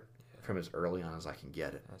heart from as early on as I can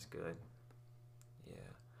get it. That's good.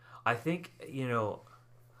 Yeah. I think,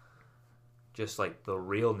 just like the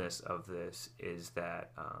realness of this is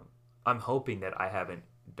that I'm hoping that I haven't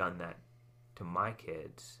done that to my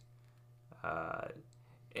kids.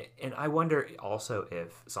 And I wonder also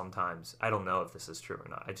if sometimes, I don't know if this is true or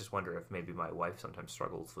not, I just wonder if maybe my wife sometimes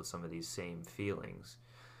struggles with some of these same feelings.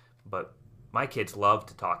 But my kids love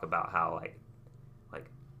to talk about how like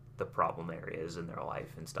the problem areas in their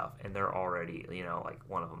life and stuff, and they're already, like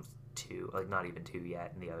one of them's 2, like not even 2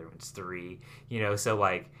 yet, and the other one's 3, so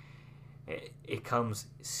like it comes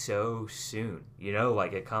so soon,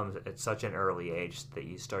 like it comes at such an early age that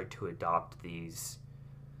you start to adopt these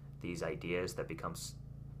ideas that becomes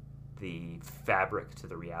the fabric to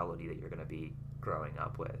the reality that you're going to be growing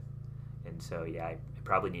up with. And so yeah, I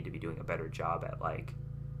probably need to be doing a better job at like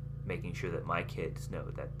making sure that my kids know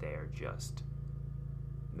that they're just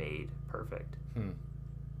made perfect.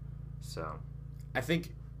 So I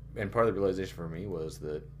think, and part of the realization for me was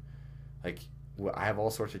that, like, I have all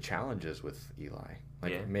sorts of challenges with Eli.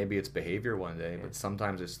 Like, maybe it's behavior one day, but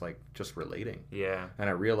sometimes it's like just relating. Yeah. And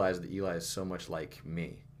I realized that Eli is so much like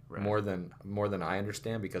me. Right. More than I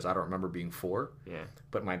understand, because I don't remember being 4. Yeah.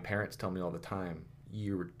 But my parents tell me all the time,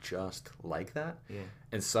 you were just like that. Yeah.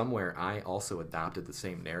 And somewhere I also adopted the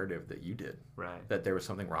same narrative that you did. Right. That there was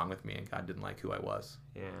something wrong with me and God didn't like who I was.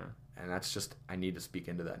 Yeah. And that's just, I need to speak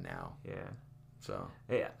into that now. Yeah. So.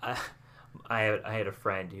 Yeah. I had a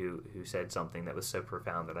friend who said something that was so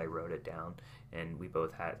profound that I wrote it down, and we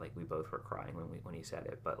both were crying when he said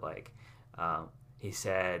it. But like, he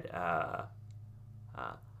said,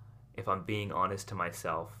 if I'm being honest to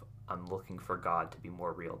myself, I'm looking for God to be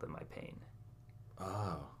more real than my pain.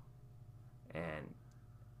 Oh. And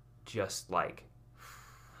just like,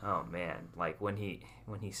 oh man, like when he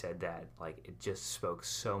said that, like it just spoke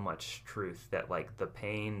so much truth that like the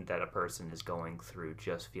pain that a person is going through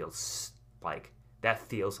just feels like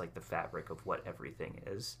the fabric of what everything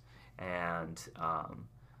is. And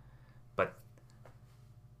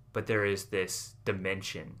but there is this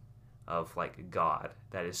dimension of like God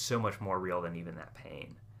that is so much more real than even that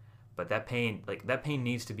pain. But that pain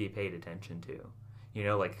needs to be paid attention to, you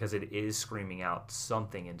know, like, because it is screaming out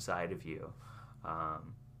something inside of you.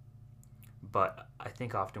 But I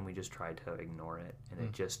think often we just try to ignore it, and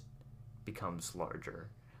it just becomes larger.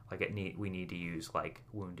 Like we need to use like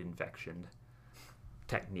wound infection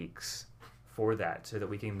techniques for that, so that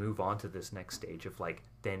we can move on to this next stage of like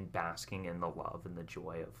then basking in the love and the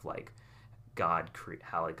joy of like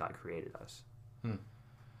how God created us.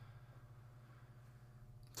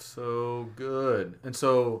 So good. And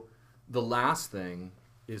so the last thing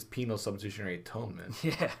is penal substitutionary atonement.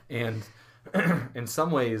 Yeah. And in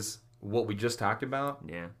some ways, what we just talked about,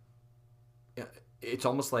 yeah, it's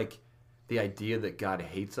almost like the idea that God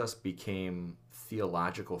hates us became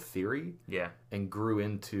theological theory. Yeah. And grew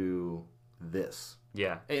into this.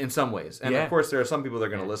 Yeah. In some ways. And yeah. Of course, there are some people that are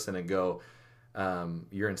going to listen and go,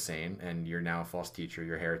 you're insane and you're now a false teacher,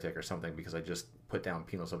 you're a heretic or something because I just put down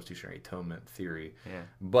penal substitutionary atonement theory. Yeah.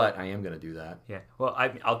 But I am going to do that. Yeah. Well,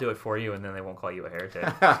 I'll do it for you, and then they won't call you a heretic.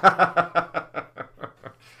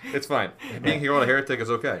 It's fine. Being called a heretic is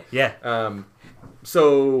okay. Yeah.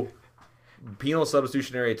 So, penal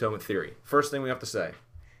substitutionary atonement theory. First thing we have to say,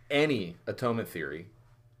 any atonement theory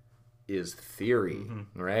is theory,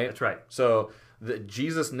 right? That's right. So,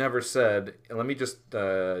 Jesus never said, let me just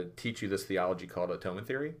teach you this theology called atonement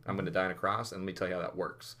theory. I'm going to die on a cross, and let me tell you how that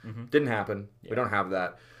works. Didn't happen. Yeah. We don't have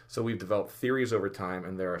that. So we've developed theories over time,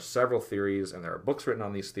 and there are several theories, and there are books written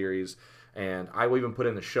on these theories. And I will even put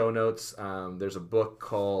in the show notes, there's a book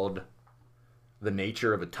called The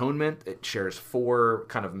Nature of Atonement. It shares 4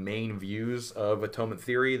 kind of main views of atonement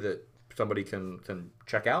theory that somebody can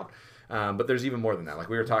check out. But there's even more than that. Like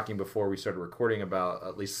we were talking before we started recording about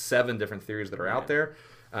at least 7 different theories that are out there.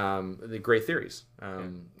 The great theories.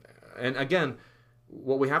 And again,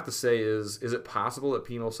 what we have to say is it possible that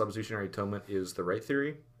penal substitutionary atonement is the right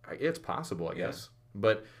theory? It's possible, I guess.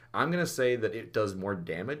 But I'm going to say that it does more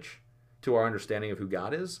damage to our understanding of who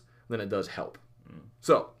God is than it does help.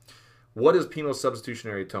 So, what is penal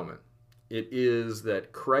substitutionary atonement? It is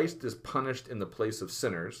that Christ is punished in the place of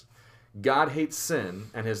sinners. God hates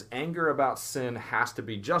sin, and his anger about sin has to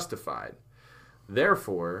be justified.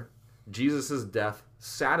 Therefore, Jesus' death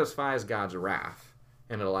satisfies God's wrath,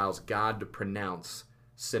 and it allows God to pronounce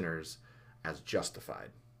sinners as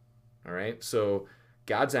justified. All right? So,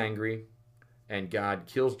 God's angry, and God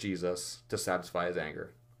kills Jesus to satisfy his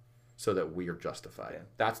anger so that we are justified. Yeah.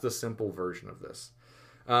 That's the simple version of this.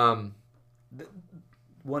 One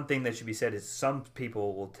thing that should be said is some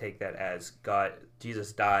people will take that as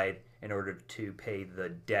Jesus died in order to pay the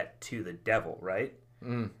debt to the devil, right?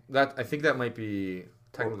 I think that might be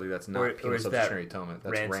technically that's not penal substitutionary atonement.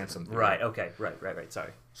 That's ransom theory. Right. Okay. Right.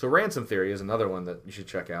 Sorry. So ransom theory is another one that you should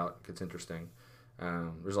check out. It's interesting.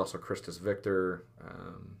 There's also Christus Victor.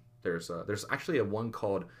 There's actually a one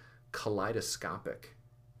called Kaleidoscopic,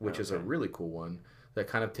 which is a really cool one that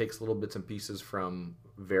kind of takes little bits and pieces from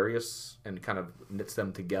various and kind of knits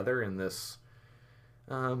them together in this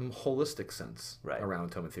holistic sense around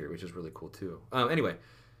atonement theory, which is really cool too. Anyway,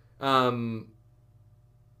 so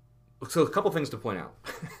a couple things to point out.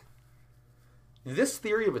 This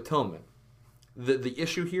theory of atonement, the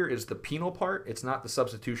issue here is the penal part. It's not the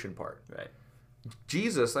substitution part. Right.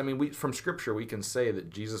 Jesus, I mean, from Scripture, we can say that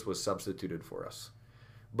Jesus was substituted for us.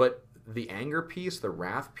 But the anger piece, the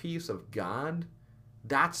wrath piece of God,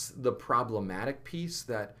 that's the problematic piece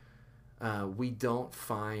that we don't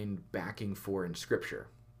find backing for in Scripture,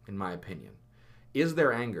 in my opinion. Is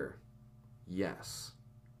there anger? Yes.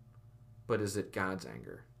 But is it God's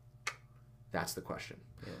anger? That's the question.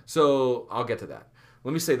 Yeah. So I'll get to that.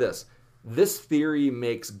 Let me say this. This theory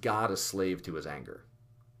makes God a slave to his anger.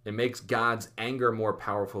 It makes God's anger more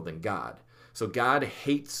powerful than God. So God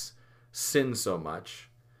hates sin so much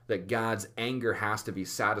that God's anger has to be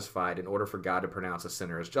satisfied in order for God to pronounce a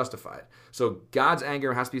sinner as justified. So God's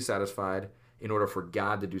anger has to be satisfied in order for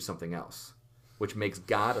God to do something else, which makes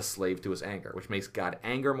God a slave to his anger, which makes God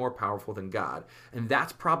anger more powerful than God. And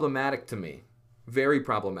that's problematic to me. Very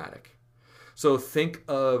problematic. So think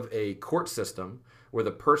of a court system where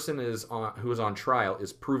the person who is on trial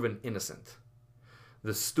is proven innocent.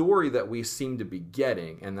 The story that we seem to be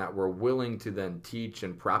getting and that we're willing to then teach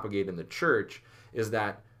and propagate in the church is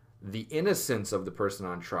that the innocence of the person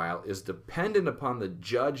on trial is dependent upon the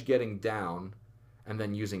judge getting down and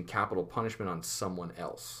then using capital punishment on someone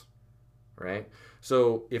else, right?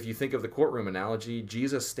 So if you think of the courtroom analogy,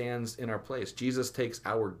 Jesus stands in our place. Jesus takes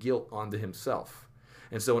our guilt onto himself.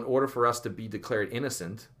 And so in order for us to be declared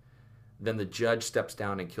innocent, then the judge steps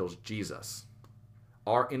down and kills Jesus.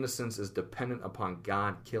 Our innocence is dependent upon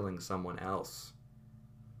God killing someone else.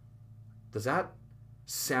 Does that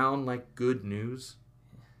sound like good news?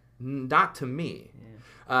 Not to me.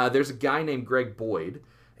 Yeah. There's a guy named Greg Boyd,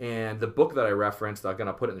 and the book that I referenced, I'm going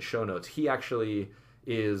to put it in the show notes, he actually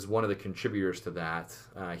is one of the contributors to that.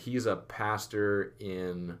 He's a pastor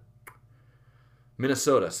in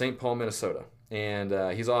Minnesota, St. Paul, Minnesota.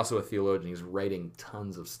 And he's also a theologian. He's writing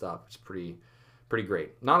tons of stuff. It's pretty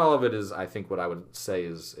great. Not all of it is, I think, what I would say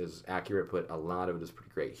is accurate, but a lot of it is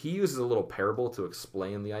pretty great. He uses a little parable to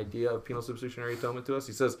explain the idea of penal substitutionary atonement to us.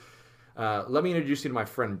 He says, let me introduce you to my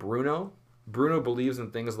friend Bruno. Bruno believes in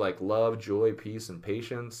things like love, joy, peace, and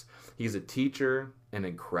patience. He's a teacher, an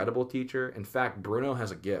incredible teacher. In fact, Bruno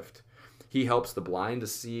has a gift. He helps the blind to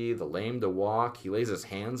see, the lame to walk. He lays his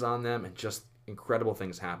hands on them, and just incredible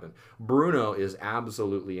things happen. Bruno is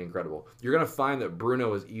absolutely incredible. You're going to find that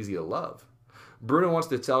Bruno is easy to love. Bruno wants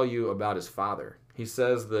to tell you about his father. He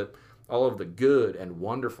says that all of the good and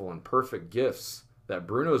wonderful and perfect gifts that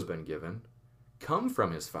Bruno's been given come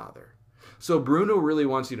from his father. So Bruno really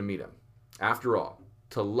wants you to meet him. After all,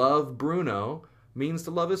 to love Bruno means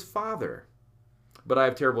to love his father. But I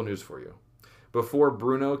have terrible news for you. Before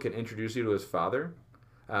Bruno can introduce you to his father,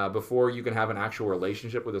 before you can have an actual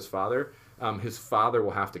relationship with his father will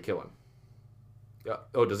have to kill him.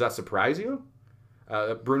 Oh, does that surprise you?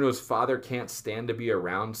 Bruno's father can't stand to be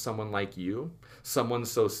around someone like you, someone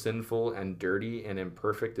so sinful and dirty and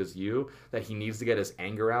imperfect as you, that he needs to get his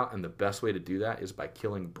anger out, and the best way to do that is by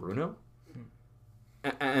killing Bruno?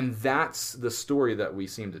 And that's the story that we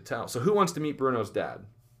seem to tell. So who wants to meet Bruno's dad?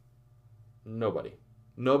 Nobody.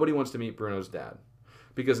 Nobody wants to meet Bruno's dad.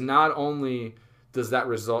 Because not only does that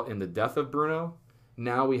result in the death of Bruno,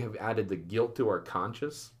 now we have added the guilt to our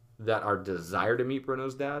conscience that our desire to meet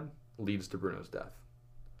Bruno's dad leads to Bruno's death.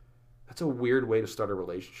 That's a weird way to start a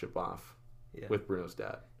relationship off with Bruno's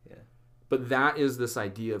dad. Yeah. But that is this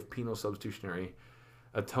idea of penal substitutionary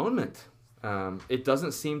atonement. It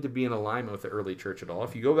doesn't seem to be in alignment with the early church at all.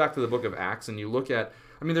 If you go back to the book of Acts and you look at,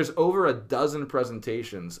 there's over a dozen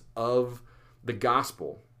presentations of the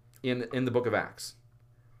gospel in the book of Acts.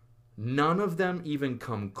 None of them even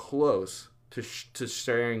come close to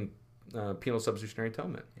sharing penal substitutionary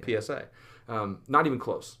atonement, PSA. Not even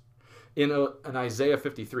close. In Isaiah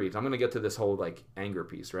 53, so I'm going to get to this whole anger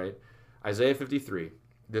piece, right? Isaiah 53,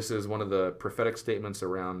 this is one of the prophetic statements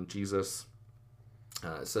around Jesus.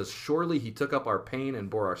 It says, surely he took up our pain and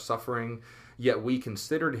bore our suffering, yet we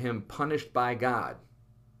considered him punished by God.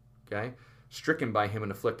 Okay? Stricken by him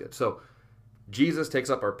and afflicted. So Jesus takes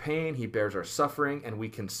up our pain, he bears our suffering, and we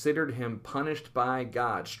considered him punished by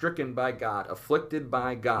God, stricken by God, afflicted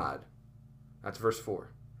by God. That's verse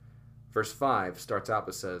 4. Verse 5 starts out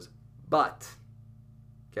and says, but.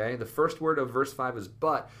 Okay, the first word of verse 5 is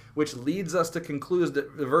but, which leads us to conclude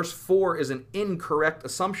that verse 4 is an incorrect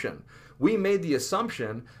assumption. We made the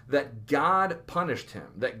assumption that God punished him,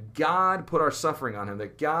 that God put our suffering on him,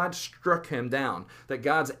 that God struck him down, that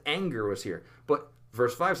God's anger was here. But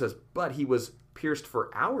verse 5 says, but he was pierced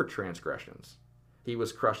for our transgressions. He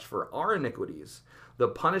was crushed for our iniquities. The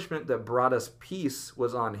punishment that brought us peace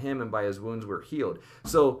was on him, and by his wounds we're healed.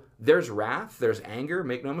 So there's wrath, there's anger,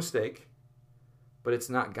 make no mistake. But it's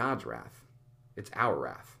not God's wrath. It's our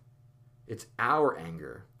wrath. It's our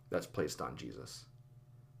anger that's placed on Jesus,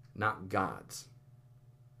 not God's.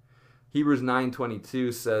 Hebrews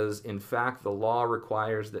 9:22 says, in fact, the law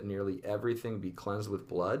requires that nearly everything be cleansed with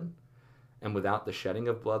blood, and without the shedding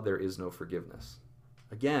of blood, there is no forgiveness.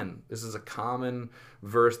 Again, this is a common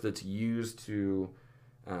verse that's used to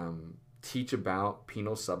teach about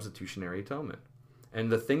penal substitutionary atonement. And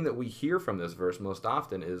the thing that we hear from this verse most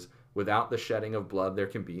often is, without the shedding of blood, there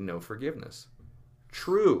can be no forgiveness.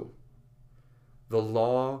 True. The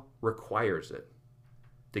law requires it.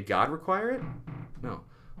 Did God require it? No.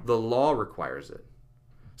 The law requires it.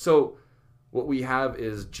 So What we have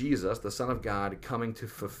is Jesus, the Son of God, coming to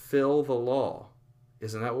fulfill the law.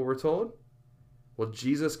 Isn't that what we're told? Well,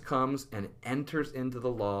 Jesus comes and enters into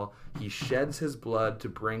the law. He sheds his blood to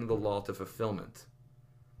bring the law to fulfillment.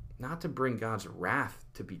 Not to bring God's wrath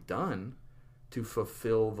to be done, to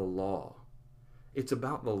fulfill the law. It's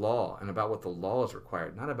about the law and about what the law is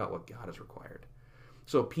required, not about what God has required.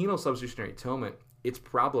 So penal substitutionary atonement, it's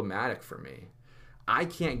problematic for me. I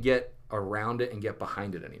can't get around it and get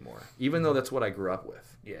behind it anymore, even though that's what I grew up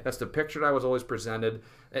with. Yeah. That's the picture I was always presented.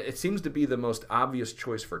 It seems to be the most obvious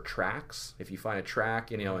choice for tracks. If you find a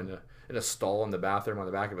track, in a stall in the bathroom on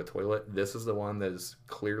the back of a toilet, this is the one that is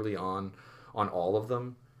clearly on all of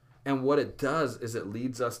them. And what it does is it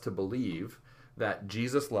leads us to believe that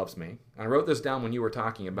Jesus loves me. And I wrote this down when you were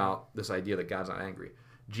talking about this idea that God's not angry.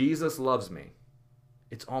 Jesus loves me.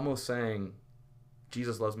 It's almost saying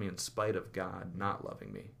Jesus loves me in spite of God not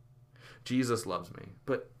loving me. Jesus loves me.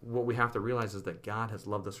 But what we have to realize is that God has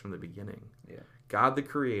loved us from the beginning. Yeah. God, the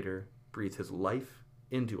Creator, breathed his life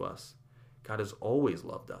into us. God has always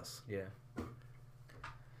loved us. Yeah.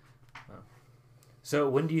 Wow. So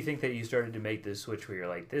when do you think that you started to make this switch where you're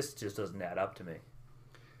like, this just doesn't add up to me?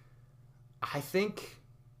 I think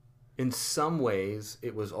in some ways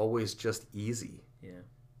it was always just easy. Yeah.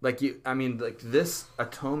 This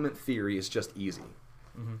atonement theory is just easy.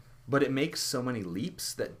 Mm-hmm. But it makes so many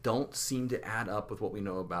leaps that don't seem to add up with what we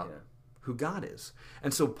know about who God is.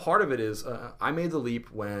 And so part of it is I made the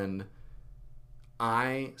leap when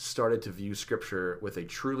I started to view Scripture with a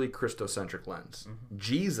truly Christocentric lens. Mm-hmm.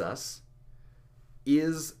 Jesus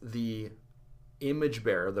is the image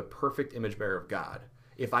bearer, the perfect image bearer of God.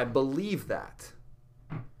 If I believe that,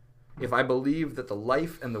 if I believe that the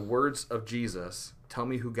life and the words of Jesus tell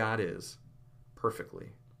me who God is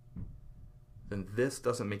perfectly, then this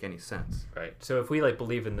doesn't make any sense. Right. So if we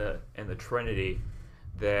believe in the Trinity,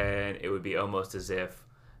 then it would be almost as if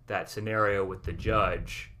that scenario with the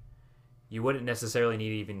judge, you wouldn't necessarily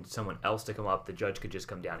need even someone else to come up. The judge could just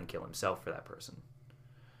come down and kill himself for that person.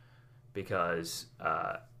 Because,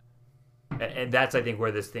 and that's, I think,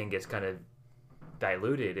 where this thing gets kind of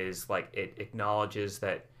diluted, is it acknowledges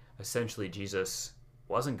that essentially Jesus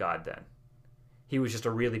wasn't God then. He was just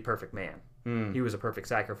a really perfect man. He was a perfect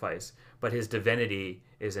sacrifice, but his divinity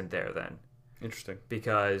isn't there then. Interesting.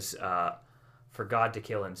 Because for God to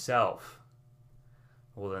kill himself,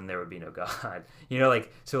 well, then there would be no God.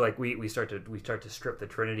 We start to strip the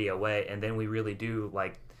Trinity away, and then we really do,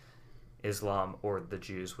 like Islam or the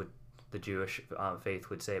Jewish faith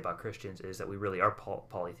would say about Christians, is that we really are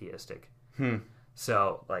polytheistic.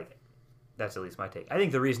 So, that's at least my take. I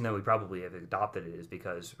think the reason that we probably have adopted it is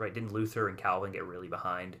because, right, didn't Luther and Calvin get really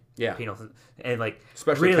behind penal, and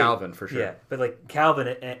especially really, Calvin for sure. Yeah, but Calvin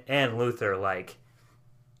and Luther,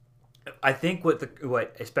 I think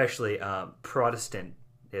what especially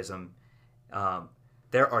Protestantism,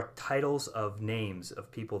 there are titles of names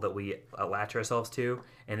of people that we latch ourselves to,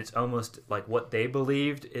 and it's almost like what they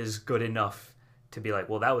believed is good enough to be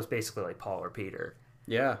well, that was basically Paul or Peter.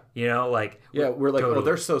 Yeah. We're totally. Oh,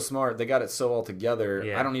 they're so smart. They got it so all together.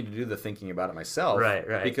 Yeah. I don't need to do the thinking about it myself.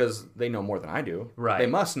 Right. Because they know more than I do. Right. They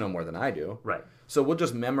must know more than I do. Right. So we'll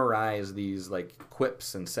just memorize these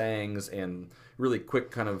quips and sayings and really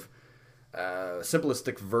quick kind of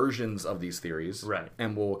simplistic versions of these theories. Right.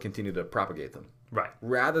 And we'll continue to propagate them. Right.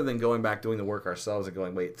 Rather than going back, doing the work ourselves and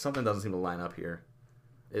going, wait, something doesn't seem to line up here.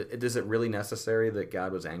 Is it really necessary that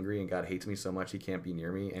God was angry and God hates me so much he can't be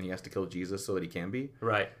near me and he has to kill Jesus so that he can be?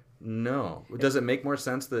 Right. No. Does it make more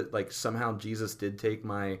sense that somehow Jesus did take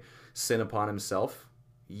my sin upon himself?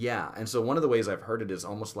 Yeah. And so one of the ways I've heard it is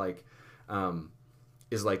almost life,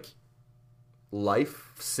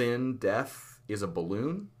 sin, death is a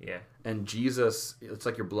balloon. Yeah. And Jesus, it's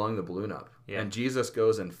like you're blowing the balloon up. Yeah. And Jesus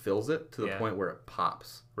goes and fills it to the point where it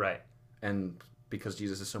pops. Right. And because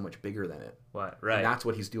Jesus is so much bigger than it. What? Right. And that's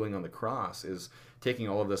what he's doing on the cross, is taking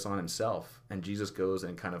all of this on himself. And Jesus goes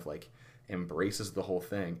and kind of embraces the whole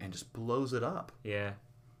thing and just blows it up. Yeah.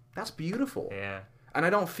 That's beautiful. Yeah. And I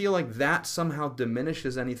don't feel like that somehow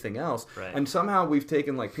diminishes anything else. Right. And somehow we've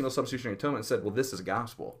taken penal substitutionary atonement and said, well, this is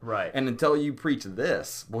gospel. Right. And until you preach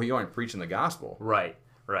this, well, you aren't preaching the gospel. Right.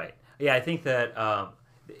 Yeah, I think that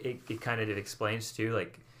it kind of explains too,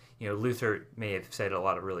 Luther may have said a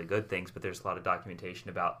lot of really good things, but there's a lot of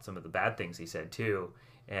documentation about some of the bad things he said too.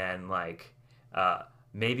 And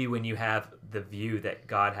maybe when you have the view that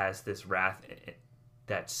God has this wrath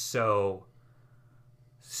that's so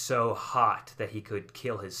hot that he could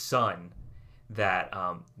kill his son, that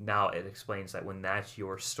now it explains that when that's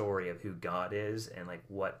your story of who God is and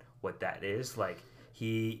what that is,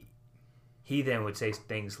 he then would say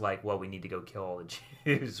things like, well, we need to go kill all the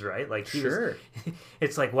Jews, right? Like, Sure.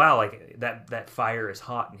 It's like, wow, like that fire is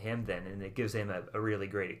hot in him then, and it gives him a really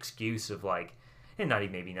great excuse of like, and not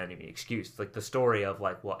even excuse, like the story of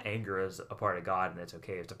like, well, anger is a part of God, and that's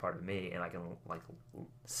okay, it's a part of me, and I can like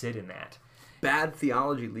sit in that. Bad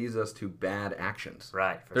theology leads us to bad actions.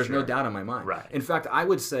 Right. There's no doubt in my mind. Right. In fact, I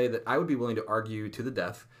would say that I would be willing to argue to the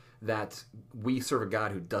death that we serve a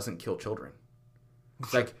God who doesn't kill children.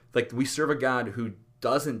 like we serve a God who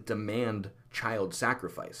doesn't demand child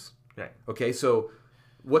sacrifice. Right. Okay, so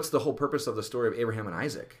what's the whole purpose of the story of Abraham and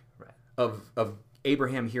Isaac? Right. Of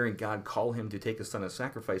Abraham hearing God call him to take his son and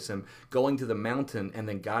sacrifice him, going to the mountain, and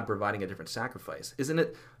then God providing a different sacrifice. Isn't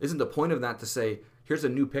the point of that to say, here's a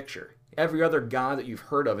new picture? Every other God that you've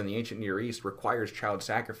heard of in the ancient Near East requires child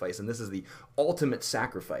sacrifice, and this is the ultimate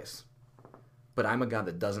sacrifice. But I'm a God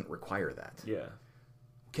that doesn't require that. Yeah.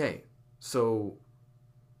 Okay, so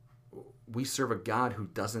we serve a God who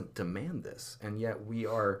doesn't demand this, and yet we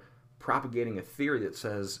are propagating a theory that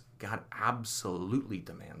says God absolutely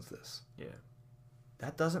demands this. Yeah.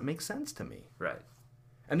 That doesn't make sense to me. Right.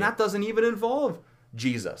 And that doesn't even involve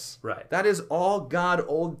Jesus. Right. That is all God,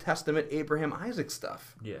 Old Testament, Abraham, Isaac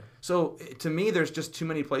stuff. Yeah. So to me, there's just too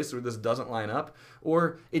many places where this doesn't line up,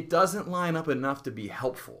 or it doesn't line up enough to be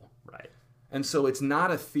helpful. Right. And so it's not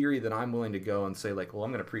a theory that I'm willing to go and say, like, well,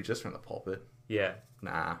 I'm going to preach this from the pulpit. Yeah.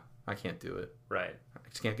 Nah, I can't do it. Right. I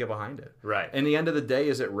just can't get behind it. Right. In the end of the day,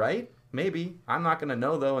 is it right? Maybe. I'm not going to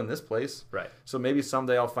know, though, in this place. Right. So maybe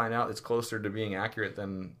someday I'll find out it's closer to being accurate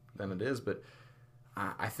than it is. But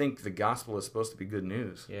I think the gospel is supposed to be good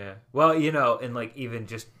news. Yeah. Well, and like even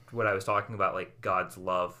just what I was talking about, like God's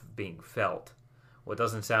love being felt. Well, it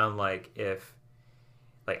doesn't sound like if,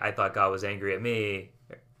 like, I thought God was angry at me,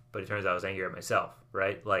 but it turns out I was angry at myself,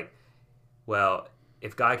 right? Like, well,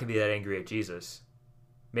 if God can be that angry at Jesus,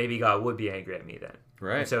 maybe God would be angry at me then.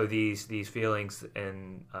 Right. And so these feelings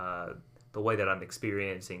and the way that I'm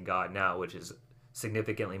experiencing God now, which is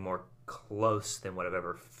significantly more close than what I've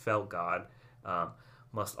ever felt God,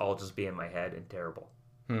 must all just be in my head and terrible.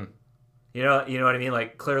 You know what I mean?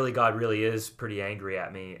 Like, clearly God really is pretty angry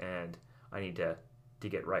at me, and I need to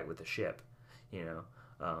get right with the ship.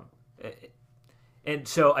 And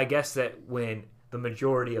so I guess that when the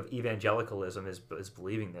majority of evangelicalism is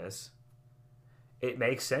believing this, it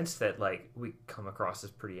makes sense that like we come across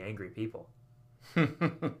as pretty angry people.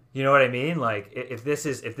 You know what I mean? Like if this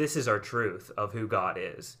is our truth of who God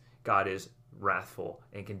is wrathful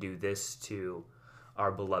and can do this to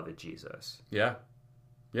our beloved Jesus. Yeah.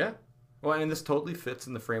 Yeah. Well, and this totally fits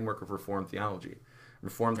in the framework of Reformed theology.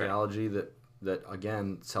 Reformed theology that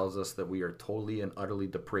again tells us that we are totally and utterly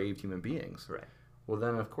depraved human beings. Right. Well,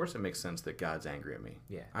 then, of course, it makes sense that God's angry at me.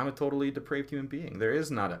 Yeah. I'm a totally depraved human being. There is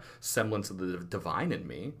not a semblance of the divine in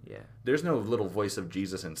me. Yeah. There's no little voice of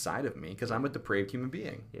Jesus inside of me because I'm a depraved human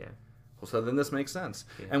being. Yeah. Well, so then this makes sense.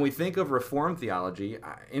 Yeah. And we think of Reformed theology,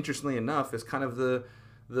 interestingly enough, as kind of the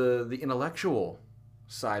intellectual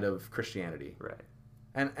side of Christianity. Right.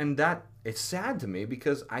 And that, it's sad to me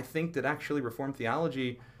because I think that actually Reformed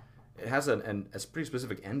theology, it has a pretty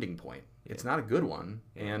specific ending point. Yeah. It's not a good one,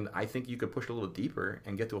 and I think you could push a little deeper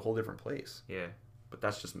and get to a whole different place. Yeah. But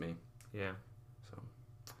that's just me. Yeah.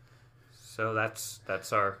 So that's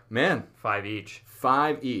our 5 each.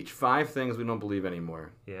 5 each. 5 things we don't believe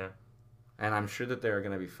anymore. Yeah. And I'm sure that there are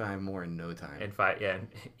going to be 5 more in no time. And 5, yeah,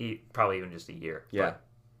 probably even just a year. Yeah.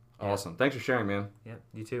 But, awesome. Thanks for sharing, man. Yeah,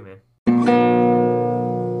 you too, man.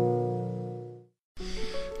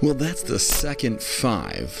 Well, that's the second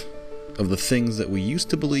 5 of the things that we used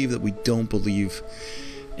to believe that we don't believe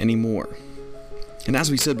anymore. And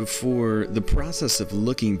as we said before, the process of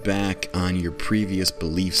looking back on your previous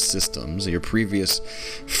belief systems, your previous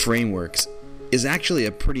frameworks, is actually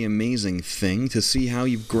a pretty amazing thing to see how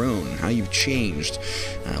you've grown, how you've changed,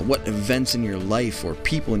 what events in your life or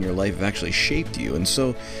people in your life have actually shaped you. And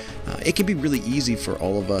so it can be really easy for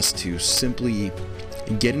all of us to simply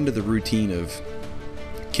get into the routine of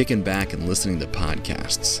kicking back and listening to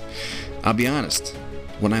podcasts. I'll be honest,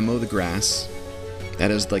 when I mow the grass, that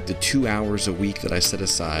is like the 2 hours a week that I set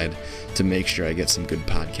aside to make sure I get some good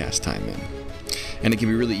podcast time in. And it can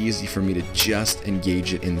be really easy for me to just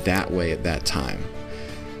engage it in that way at that time.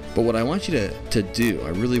 But what I want you to do, I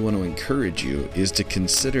really want to encourage you, is to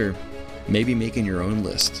consider maybe making your own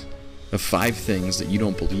list of 5 things that you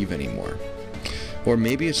don't believe anymore. Or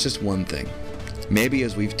maybe it's just one thing. Maybe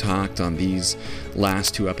as we've talked on these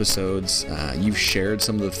last 2 episodes, you've shared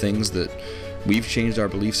some of the things that we've changed our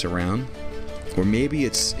beliefs around. Or maybe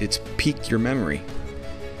it's piqued your memory,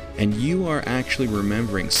 and you are actually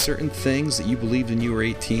remembering certain things that you believed when you were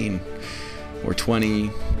 18 or 20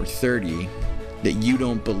 or 30 that you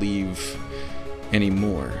don't believe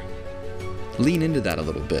anymore. Lean into that a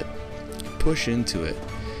little bit. Push into it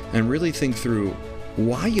and really think through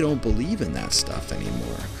why you don't believe in that stuff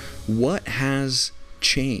anymore. What has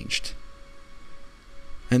changed?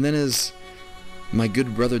 And then, as my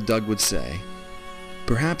good brother Doug would say,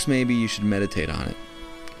 perhaps maybe you should meditate on it.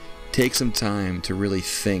 Take some time to really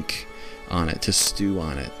think on it, to stew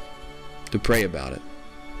on it, to pray about it.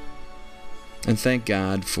 And thank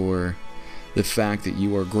God for the fact that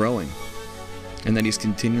you are growing and that He's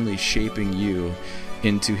continually shaping you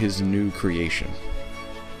into His new creation.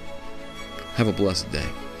 Have a blessed day.